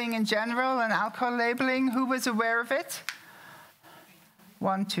labeling in general and alcohol labeling? Who was aware of it?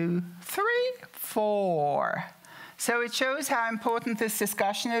 1, 2, 3, 4. So it shows how important this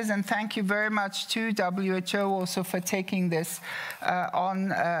discussion is, and thank you very much to WHO also for taking this on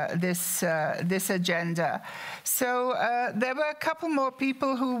this agenda. So there were a couple more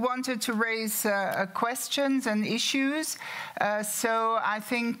people who wanted to raise questions and issues. So I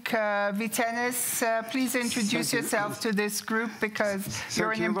think, Vitenis, please introduce yourself to this group because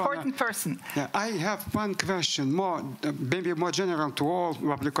you're an important person. Yeah, I have one question, maybe more general to all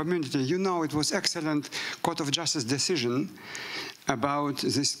public community. You know, it was excellent Court of Justice decision about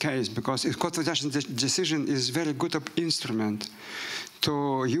this case, because the Court of Justice decision is very good instrument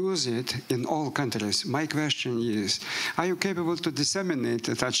to use it in all countries. My question is, are you capable to disseminate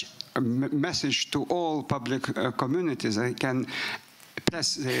such a message to all public communities? They can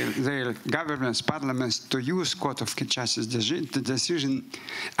press their governments, parliaments to use Court of Justice decision,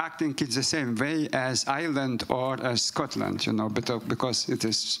 acting in the same way as Ireland or as Scotland, you know, because it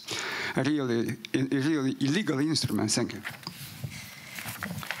is a really illegal instrument. Thank you.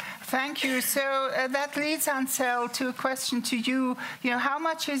 Thank you. So that leads, Ansel, to a question to you. You know, how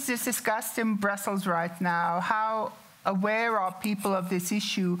much is this discussed in Brussels right now? How aware are people of this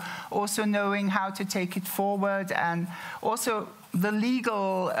issue, also knowing how to take it forward, and also the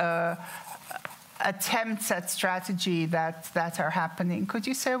legal attempts at strategy that are happening? Could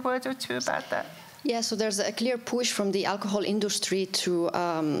you say a word or two about that? Yeah, so there's a clear push from the alcohol industry to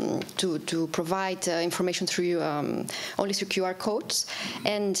provide information through only through QR codes.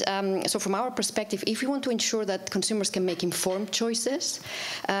 And so from our perspective, if we want to ensure that consumers can make informed choices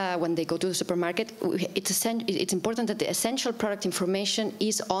when they go to the supermarket, it's important that the essential product information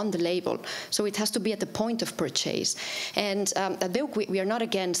is on the label. So it has to be at the point of purchase. And at BEUC, we are not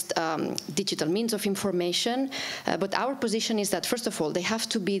against digital means of information, but our position is that, first of all, they have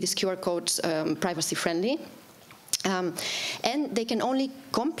to be, these QR codes, privacy friendly. And they can only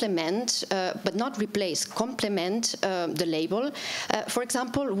complement, but not replace, complement the label. For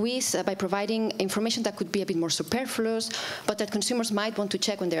example, by providing information that could be a bit more superfluous, but that consumers might want to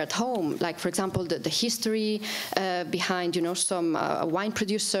check when they're at home, like, for example, the history behind, you know, some wine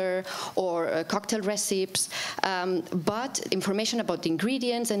producer or cocktail recipes. But information about the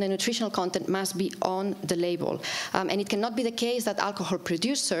ingredients and the nutritional content must be on the label. And it cannot be the case that alcohol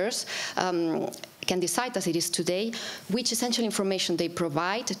producers can decide, as it is today, which essential information they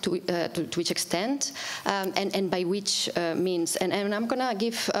provide, to which extent, and by which means. And I'm going to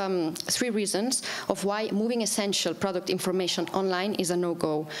give 3 reasons of why moving essential product information online is a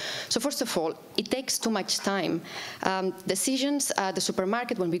no-go. So first of all, it takes too much time. Decisions at the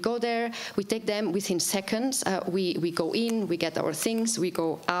supermarket, when we go there, we take them within seconds. We go in, we get our things, we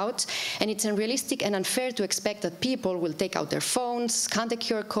go out, and it's unrealistic and unfair to expect that people will take out their phones, scan the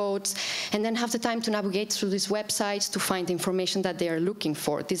QR codes, and then have the time time to navigate through these websites to find the information that they are looking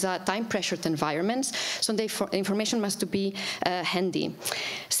for. These are time-pressured environments, so the information must be handy.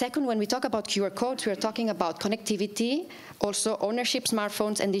 Second, when we talk about QR codes, we are talking about connectivity, also ownership,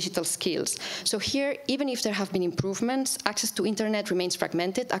 smartphones, and digital skills. So here, even if there have been improvements, access to internet remains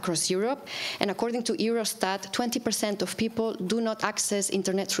fragmented across Europe, and according to Eurostat, 20% of people do not access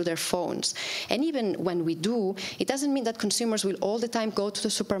internet through their phones. And even when we do, it doesn't mean that consumers will all the time go to the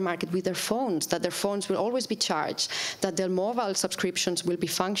supermarket with their phones, that their phones will always be charged, that their mobile subscriptions will be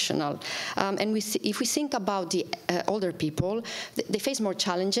functional. And if we think about the older people, they face more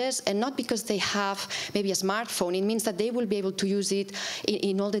challenges, and not because they have maybe a smartphone. It means that they will be able to use it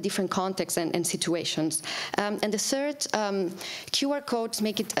in all the different contexts and situations. And the third, QR codes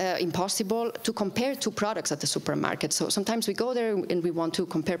make it impossible to compare two products at the supermarket. So sometimes we go there and we want to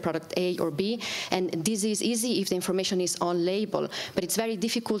compare product A or B, and this is easy if the information is on label, but it's very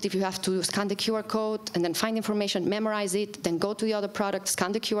difficult if you have to scan the QR code and then find information, memorize it, then go to the other product,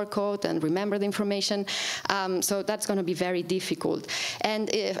 scan the QR code, and remember the information. So that's going to be very difficult. And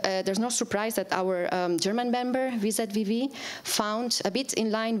there's no surprise that our German member, VZVV, found, a bit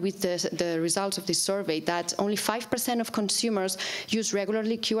in line with the results of this survey, that only 5% of consumers use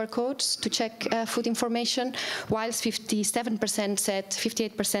regularly QR codes to check food information, whilst 57% said,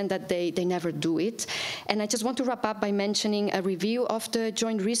 58% that they never do it. And I just want to wrap up by mentioning a review of the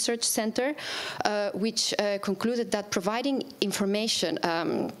Joint Research Center, which concluded that providing information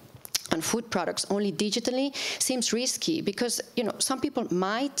on food products only digitally seems risky, because some people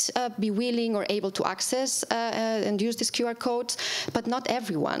might be willing or able to access and use these QR codes, but not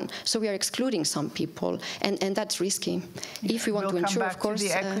everyone. So we are excluding some people, and that's risky. Yeah, if we want to ensure, of course.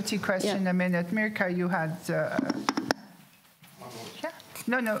 We'll come back to the equity question in a minute. Mirka, you had.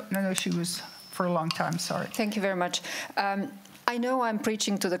 No, she was for a long time. Sorry. Thank you very much. I know I'm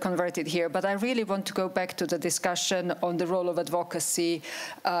preaching to the converted here, but I really want to go back to the discussion on the role of advocacy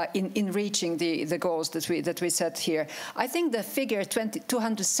in reaching the goals that we set here. I think the figure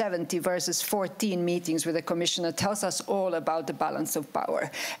 270 versus 14 meetings with the Commissioner tells us all about the balance of power.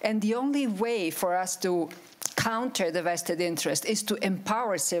 And the only way for us to counter the vested interest is to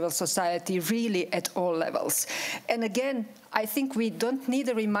empower civil society really at all levels. And again, I think we don't need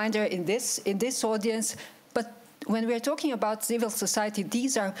a reminder in this audience, but when we're talking about civil society,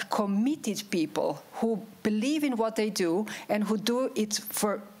 these are committed people who believe in what they do and who do it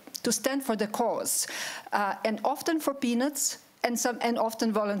to stand for the cause, and often for peanuts, and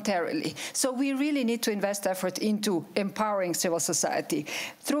often voluntarily. So we really need to invest effort into empowering civil society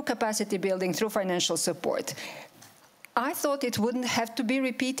through capacity building, through financial support. I thought it wouldn't have to be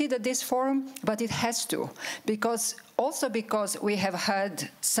repeated at this forum, but it has to, because we have heard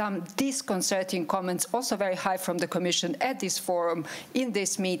some disconcerting comments, also very high from the Commission at this forum, in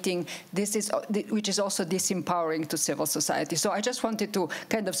this meeting, which is also disempowering to civil society. So I just wanted to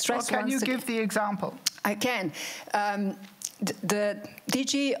kind of stress. Can you give the example? I can. The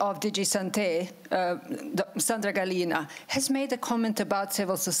DG of DG Santé, Sandra Gallina, has made a comment about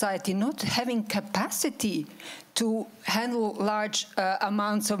civil society not having capacity to handle large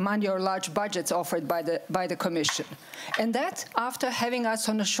amounts of money or large budgets offered by the Commission. And that, after having us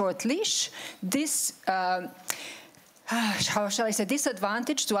on a short leash, this how shall I say,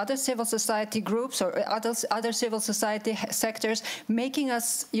 disadvantage to other civil society groups or other civil society sectors, making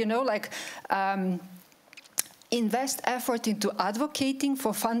us, invest effort into advocating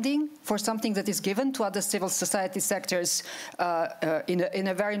for funding for something that is given to other civil society sectors in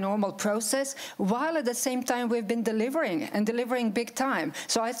a very normal process, while at the same time we've been delivering big time.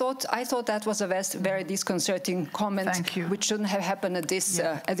 So I thought that was a very disconcerting comment, which shouldn't have happened at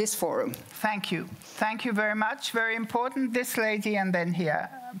this forum. Thank you. Thank you very much. Very important. This lady and then here.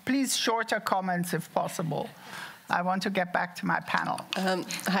 Please, shorter comments if possible. I want to get back to my panel.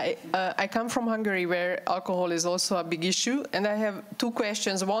 Hi, I come from Hungary, where alcohol is also a big issue, and I have two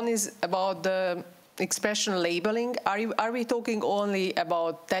questions. One is about the expression labeling. Are we talking only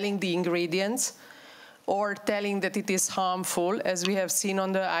about telling the ingredients, or telling that it is harmful, as we have seen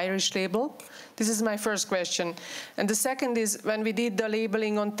on the Irish label? This is my first question. And the second is, when we did the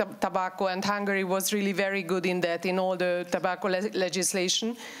labeling on tobacco, and Hungary was really very good in that, in all the tobacco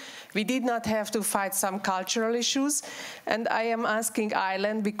legislation, we did not have to fight some cultural issues. And I am asking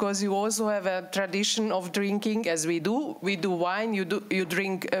Ireland, because you also have a tradition of drinking, as we do. We do wine,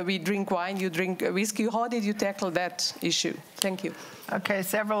 we drink wine, you drink whiskey. How did you tackle that issue? Thank you. Okay,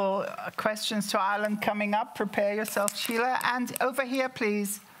 several questions to Ireland coming up. Prepare yourself, Sheila. And over here,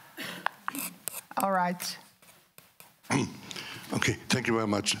 please. All right. Okay, thank you very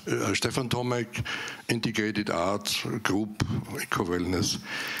much. Stefan Tomek, Integrated Arts Group, Eco-Wellness.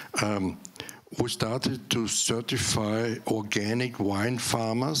 we started to certify organic wine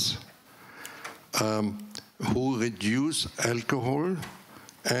farmers who reduce alcohol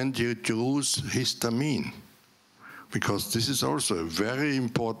and reduce histamine, because this is also a very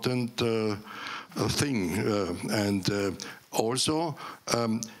important thing. Also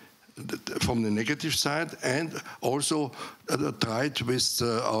from the negative side, and also tried with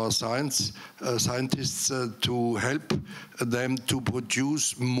our scientists to help them to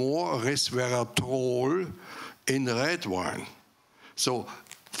produce more resveratrol in red wine. So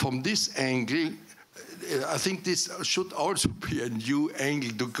from this angle, I think this should also be a new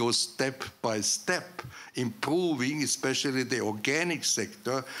angle to go step by step, improving especially the organic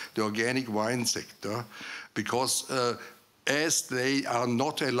sector, the organic wine sector, because as they are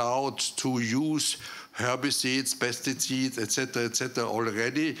not allowed to use herbicides, pesticides, etc.,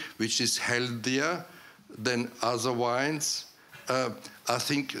 already, which is healthier than other wines, I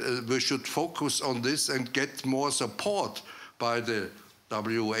think we should focus on this and get more support by the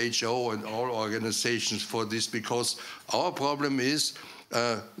WHO and all organizations for this, because our problem is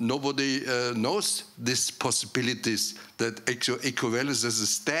nobody knows these possibilities, that equivalence is a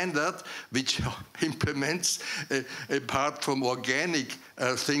standard which implements, apart from organic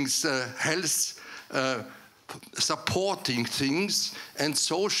things, health supporting things and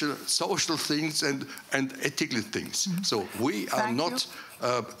social things and ethical things. Mm-hmm. So we are not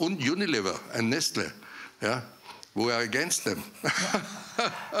Unilever and Nestle. Yeah. We are against them.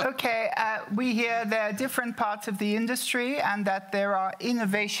 Okay, we hear there are different parts of the industry and that there are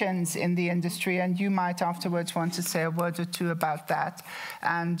innovations in the industry, and you might afterwards want to say a word or two about that,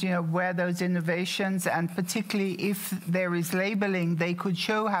 and where those innovations, and particularly if there is labeling, they could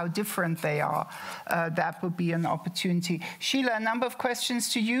show how different they are. That would be an opportunity. Sheila, a number of questions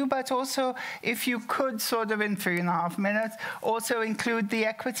to you, but also if you could sort of in 3.5 minutes also include the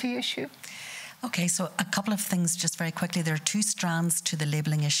equity issue. Okay, so a couple of things just very quickly. There are two strands to the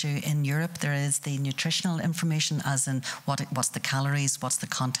labelling issue in Europe. There is the nutritional information, as in what's the calories, what's the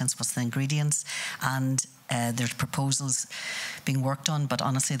contents, what's the ingredients, and there's proposals being worked on, but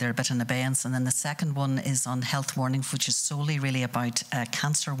honestly they're a bit in abeyance. And then the second one is on health warnings, which is solely really about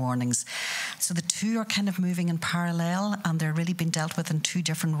cancer warnings. So the two are kind of moving in parallel, and they're really being dealt with in two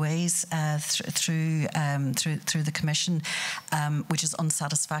different ways through the Commission, which is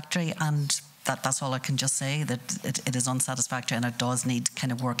unsatisfactory. And that's all I can just say, that it is unsatisfactory, and it does need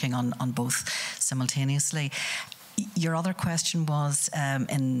kind of working on both simultaneously. Your other question was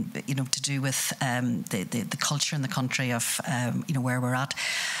to do with the culture in the country of where we're at.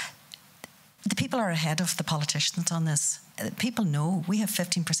 The people are ahead of the politicians on this. People know we have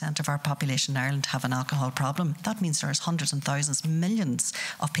 15% of our population in Ireland have an alcohol problem. That means there's hundreds and thousands, millions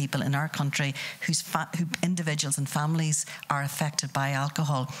of people in our country who individuals and families are affected by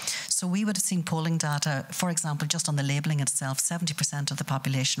alcohol. So we would have seen polling data, for example, just on the labelling itself, 70% of the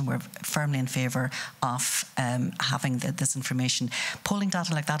population were firmly in favour of having this information. Polling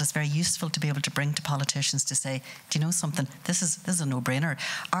data like that is very useful to be able to bring to politicians to say, do you know something? This is a no-brainer.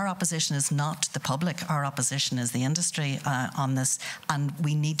 Our opposition is not the public. Our opposition is the industry on this, and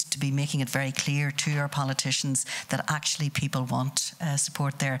we need to be making it very clear to our politicians that actually people want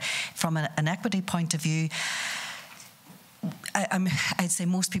support there. From an equity point of view, I'd say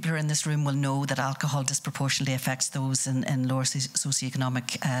most people who are in this room will know that alcohol disproportionately affects those in lower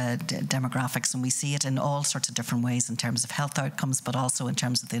socioeconomic demographics, and we see it in all sorts of different ways in terms of health outcomes, but also in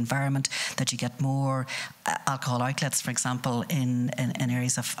terms of the environment, that you get more alcohol outlets, for example, in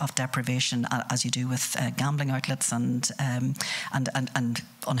areas of deprivation, as you do with gambling outlets and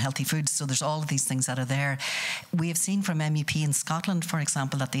unhealthy foods. So there's all of these things that are there. We have seen from MEP in Scotland, for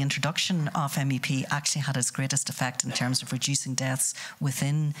example, that the introduction of MEP actually had its greatest effect in terms of reducing deaths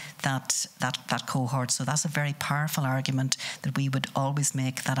within that cohort. So that's a very powerful argument that we would always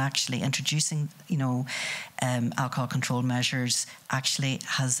make, that actually introducing alcohol control measures actually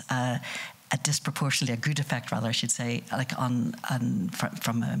has a disproportionately, a good effect rather, I should say, like from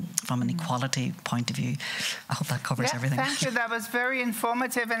an equality point of view. I hope that covers everything. Thank you. That was very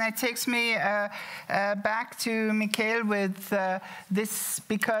informative, and it takes me back to Michael with this,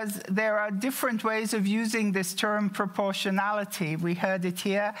 because there are different ways of using this term proportionality. We heard it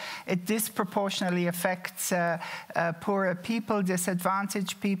here. It disproportionately affects poorer people,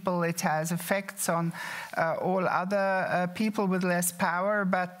 disadvantaged people. It has effects on all other people with less power,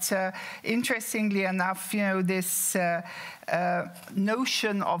 but interestingly enough, this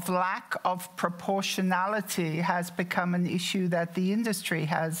notion of lack of proportionality has become an issue that the industry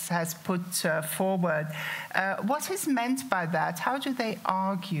has put forward. What is meant by that? How do they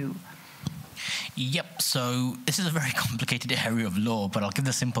argue? Yep, so this is a very complicated area of law, but I'll give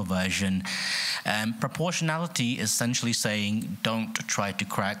the simple version. Proportionality is essentially saying don't try to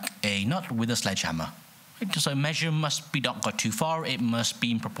crack a nut with a sledgehammer. So measure must be not go too far, it must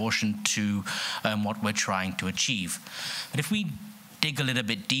be in proportion to what we're trying to achieve. But if we dig a little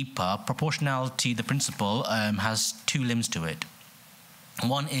bit deeper, proportionality, the principle, has two limbs to it.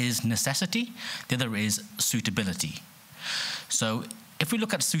 One is necessity, the other is suitability. So if we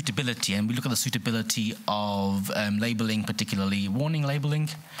look at suitability, and we look at the suitability of labeling, particularly warning labeling,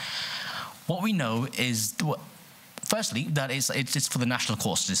 what we know is, firstly, that it's for the national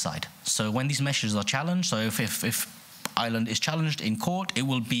courts to decide. So when these measures are challenged, so if Ireland is challenged in court, it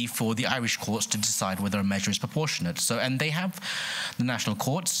will be for the Irish courts to decide whether a measure is proportionate. So, and they have, the national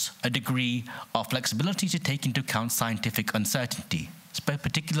courts, a degree of flexibility to take into account scientific uncertainty,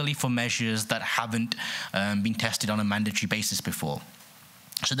 particularly for measures that haven't been tested on a mandatory basis before.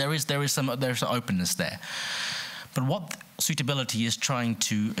 So there's some openness there. But what suitability is trying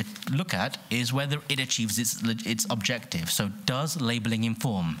to look at is whether it achieves its objective. So does labeling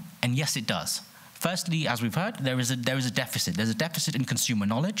inform? And yes, it does. Firstly, as we've heard, there is a deficit. There's a deficit in consumer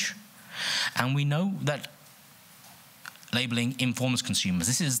knowledge, and we know that labeling informs consumers.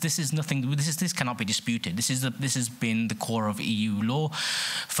 This cannot be disputed. This has been the core of EU law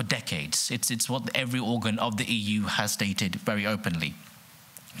for decades. It's what every organ of the EU has stated very openly.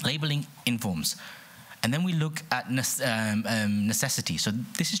 Labeling informs. And then we look at necessity. So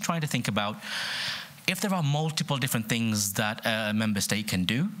this is trying to think about if there are multiple different things that a member state can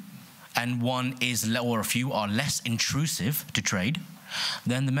do, and one is, or a few are less intrusive to trade,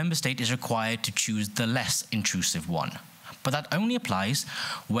 then the member state is required to choose the less intrusive one. But that only applies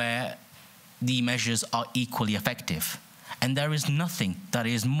where the measures are equally effective. And there is nothing that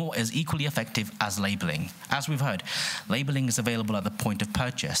is as equally effective as labeling. As we've heard, labeling is available at the point of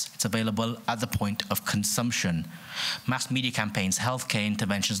purchase. It's available at the point of consumption. Mass media campaigns, healthcare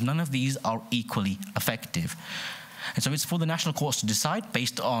interventions, none of these are equally effective. And so it's for the national courts to decide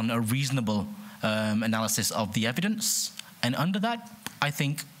based on a reasonable analysis of the evidence. And under that, I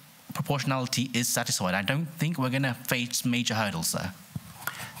think proportionality is satisfied. I don't think we're going to face major hurdles there.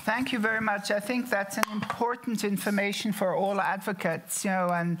 Thank you very much. I think that's an important information for all advocates,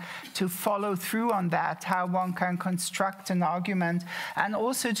 and to follow through on that, how one can construct an argument, and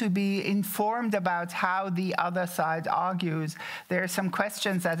also to be informed about how the other side argues. There are some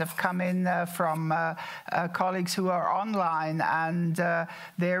questions that have come in from colleagues who are online, and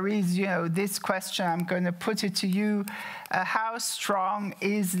there is, this question, I'm going to put it to you. How strong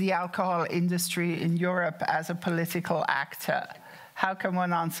is the alcohol industry in Europe as a political actor? How can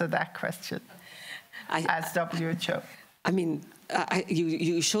one answer that question as WHO? I mean,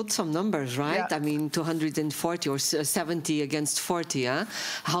 you showed some numbers, right? Yeah. I mean, 240 or 70 against 40. Huh?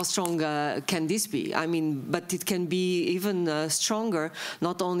 How strong can this be? I mean, but it can be even stronger,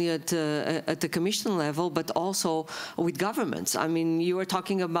 not only at the Commission level, but also with governments. I mean, you were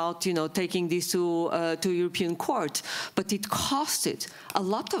talking about, taking this to European Court, but it costed a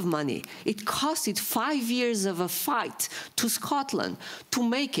lot of money. It costed 5 years of a fight to Scotland to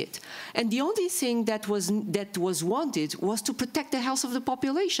make it, and the only thing that was wanted was to protect the health of the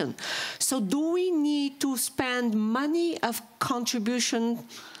population. So do we need to spend money of contribution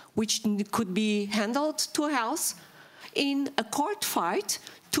which could be handled to health in a court fight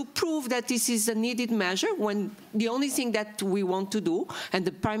to prove that this is a needed measure when the only thing that we want to do, and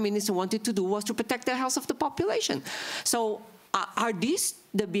the Prime Minister wanted to do, was to protect the health of the population? So are these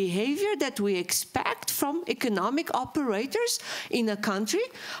the behavior that we expect from economic operators in a country?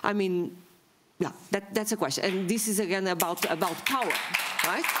 I mean, yeah, that's a question. And this is, again, about power,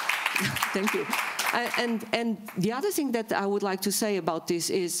 right? Thank you. And the other thing that I would like to say about this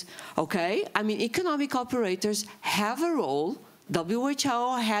is, okay, I mean, economic operators have a role.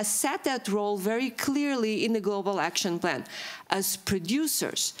 WHO has set that role very clearly in the Global Action Plan. As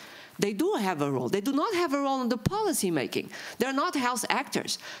producers, they do have a role. They do not have a role in the policy making. They're not health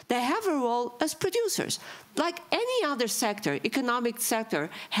actors. They have a role as producers. Like any other sector, economic sector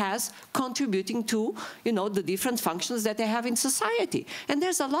has contributing to, the different functions that they have in society. And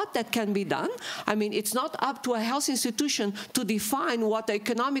there's a lot that can be done. I mean, it's not up to a health institution to define what the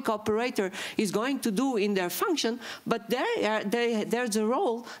economic operator is going to do in their function, but there's a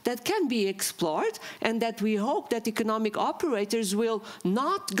role that can be explored, and that we hope that economic operators will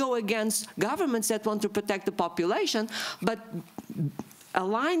not go against governments that want to protect the population, but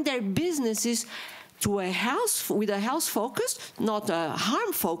align their businesses to a health, with a health focus, not a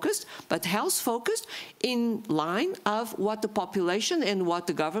harm focused, but health focused, in line of what the population and what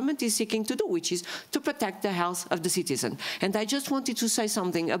the government is seeking to do, which is to protect the health of the citizen. And I just wanted to say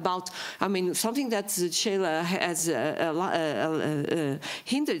something about, I mean, something that Sheila has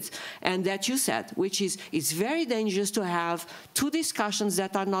hinted and that you said, which is it's very dangerous to have two discussions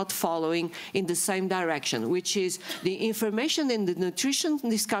that are not following in the same direction, which is the information and the nutrition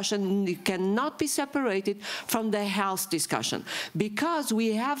discussion cannot be separated from the health discussion. Because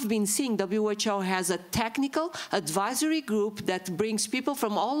we have been seeing WHO has a technical advisory group that brings people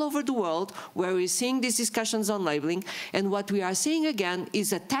from all over the world where we're seeing these discussions on labeling, and what we are seeing again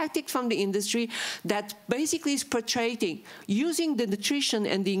is a tactic from the industry that basically is portraying, using the nutrition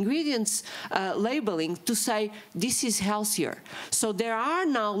and the ingredients labeling to say this is healthier. So there are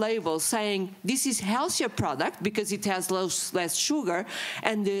now labels saying this is healthier product because it has less sugar,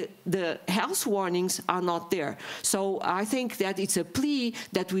 and the health warnings are not there. So I think that it's a plea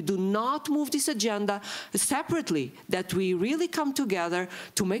that we do not move this agenda separately, that we really come together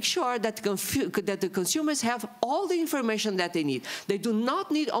to make sure that the consumers have all the information that they need. They do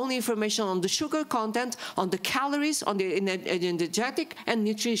not need only information on the sugar content, on the calories, on the energetic and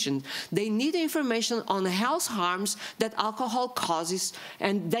nutrition. They need information on the health harms that alcohol causes,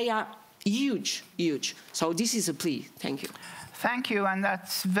 and they are huge, huge. So this is a plea. Thank you. Thank you, and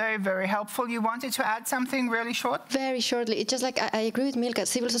that's very, very helpful. You wanted to add something really short? Very shortly. It's just like I agree with Milka.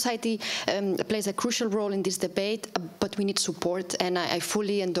 Civil society plays a crucial role in this debate, but we need support, and I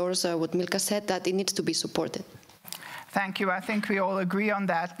fully endorse what Milka said, that it needs to be supported. Thank you. I think we all agree on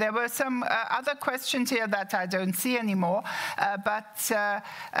that. There were some other questions here that I don't see anymore, but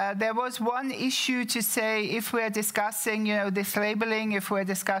there was one issue to say, if we're discussing, this labeling, if we're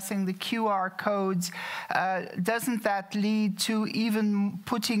discussing the QR codes, doesn't that lead to even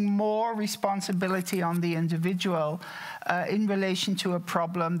putting more responsibility on the individual in relation to a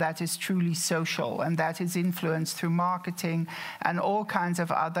problem that is truly social and that is influenced through marketing and all kinds of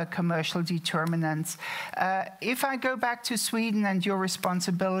other commercial determinants? If I go back to Sweden and your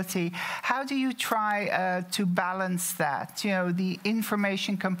responsibility, how do you try to balance that? The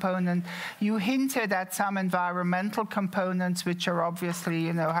information component. You hinted at some environmental components, which are obviously,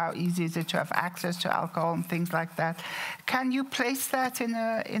 how easy is it to have access to alcohol and things like that. Can you place that in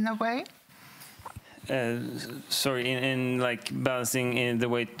a way? Sorry, in like balancing in the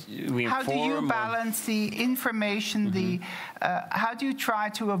way we inform? How do you balance the information, how do you try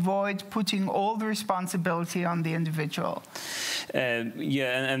to avoid putting all the responsibility on the individual?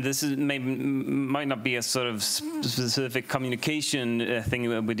 Yeah, and this is might not be a sort of specific communication thing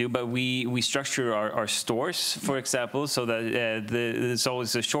that we do, but we structure our stores, for example, so that it's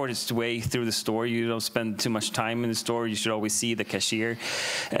always the shortest way through the store. You don't spend too much time in the store. You should always see the cashier,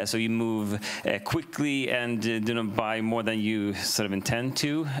 so you move quickly and do not buy more than you sort of intend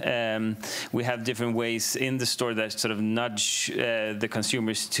to. We have different ways in the store that sort of nudge the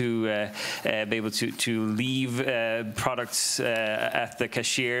consumers to be able to leave products at the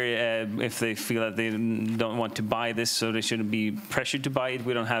cashier if they feel that they don't want to buy this, so they shouldn't be pressured to buy it.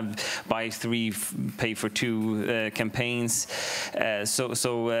 We don't have buy 3, pay for 2 campaigns.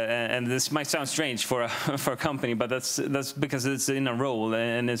 And this might sound strange for a company, but that's because it's in our role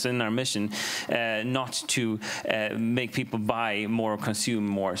and it's in our mission. Not to make people buy more or consume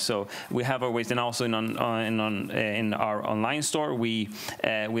more. So we have our ways, and also in our online store, we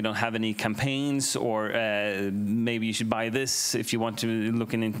don't have any campaigns or maybe you should buy this if you want to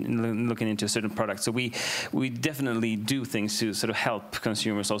looking into a certain product. So we definitely do things to sort of help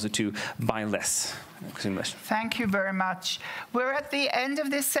consumers also to buy less. Thank you very much. We're at the end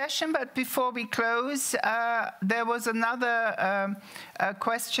of this session, but before we close, there was another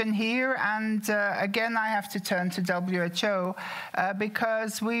question here, and again I have to turn to WHO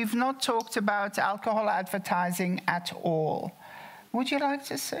because we've not talked about alcohol advertising at all. Would you like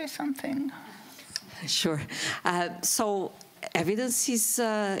to say something? Sure. So evidence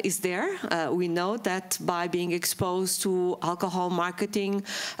is there. We know that by being exposed to alcohol marketing,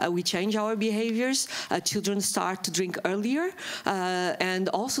 we change our behaviors. Children start to drink earlier, and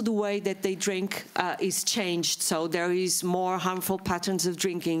also the way that they drink is changed. So there is more harmful patterns of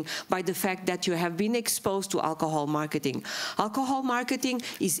drinking by the fact that you have been exposed to alcohol marketing. Alcohol marketing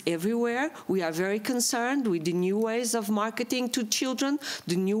is everywhere. We are very concerned with the new ways of marketing to children,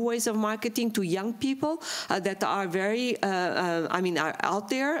 the new ways of marketing to young people that are very are out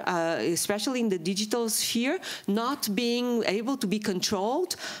there, especially in the digital sphere, not being able to be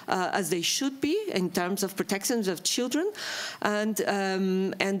controlled as they should be in terms of protections of children.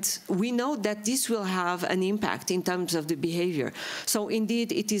 And we know that this will have an impact in terms of the behavior. So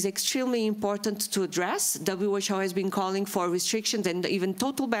indeed, it is extremely important to address. WHO has been calling for restrictions and even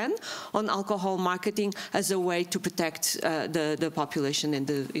total ban on alcohol marketing as a way to protect the population and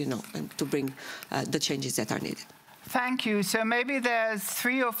and to bring the changes that are needed. Thank you. So maybe there's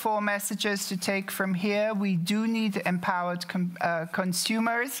 3 or 4 messages to take from here. We do need empowered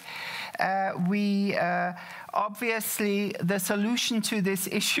consumers. Obviously, the solution to this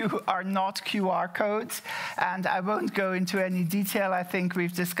issue are not QR codes, and I won't go into any detail. I think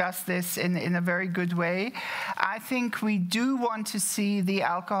we've discussed this in a very good way. I think we do want to see the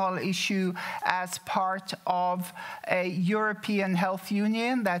alcohol issue as part of a European health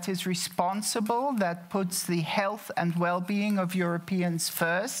union that is responsible, that puts the health and well-being of Europeans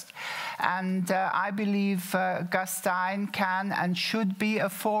first. And I believe Gastein can and should be a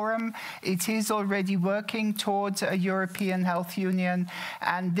forum. It is already working towards a European health union,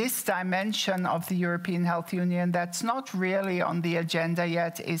 and this dimension of the European health union that's not really on the agenda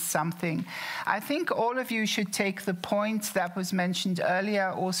yet is something. I think all of you should take the point that was mentioned earlier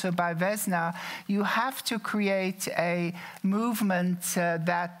also by Vesna. You have to create a movement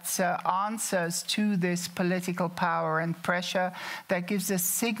that answers to this political power and pressure, that gives a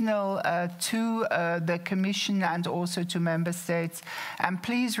signal to the Commission and also to Member States. And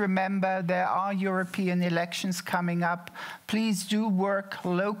please remember, there are European elections coming up. Please do work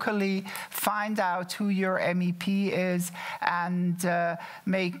locally, find out who your MEP is, and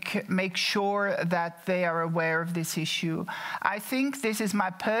make sure that they are aware of this issue. I think this is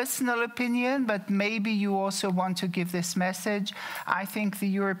my personal opinion, but maybe you also want to give this message. I think the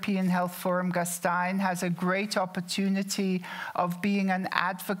European Health Forum Gastein has a great opportunity of being an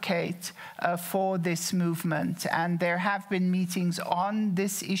advocate for this movement. And there have been meetings on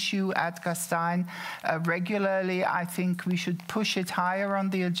this issue at Gastein regularly. I think we should push it higher on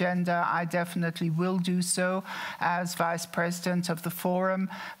the agenda. I definitely will do so as Vice President of the Forum.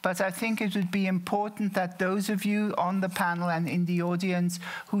 But I think it would be important that those of you on the panel and in the audience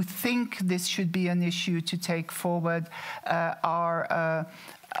who think this should be an issue to take forward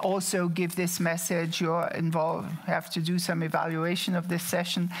also give this message. You're involved, have to do some evaluation of this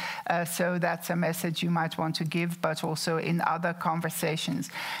session. So that's a message you might want to give, but also in other conversations.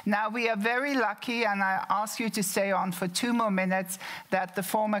 Now, we are very lucky, and I ask you to stay on for 2 more minutes, that the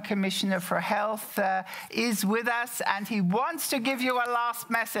former Commissioner for Health is with us, and he wants to give you a last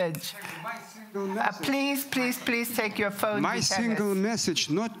message. Please, please, please take your phone. My single message,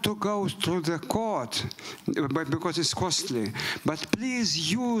 not to go through the court, because it's costly, but please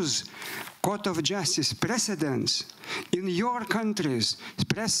use Court of Justice precedents in your countries,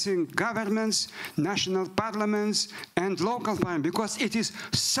 pressing governments, national parliaments, and local parliaments, because it is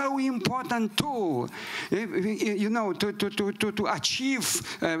so important tool, to achieve,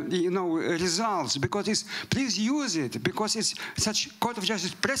 results. Because please use it, because it's such Court of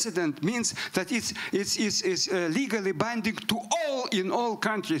Justice precedent means that it's legally binding to all in all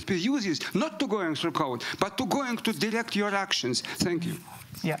countries. Please use it, not to going through court, but to going to direct your actions. Thank you.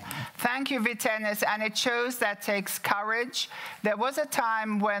 Yeah, thank you, Vytenis, and it shows that takes courage. There was a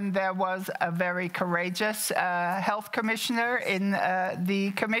time when there was a very courageous health commissioner in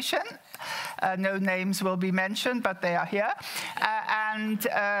the Commission. No names will be mentioned, but they are here. And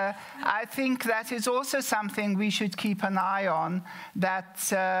I think that is also something we should keep an eye on, that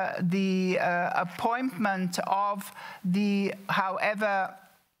the appointment of however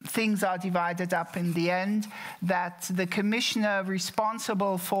things are divided up in the end, that the commissioner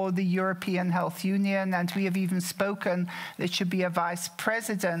responsible for the European Health Union, and we have even spoken, there should be a vice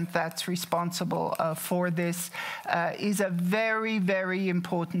president that's responsible for this, is a very, very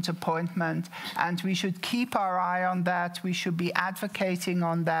important appointment. And we should keep our eye on that. We should be advocating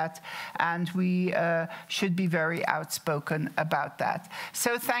on that. And we should be very outspoken about that.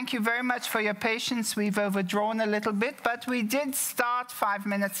 So thank you very much for your patience. We've overdrawn a little bit, but we did start 5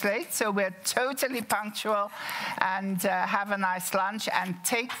 minutes late, so we're totally punctual, and have a nice lunch and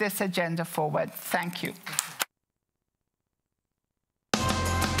take this agenda forward. Thank you.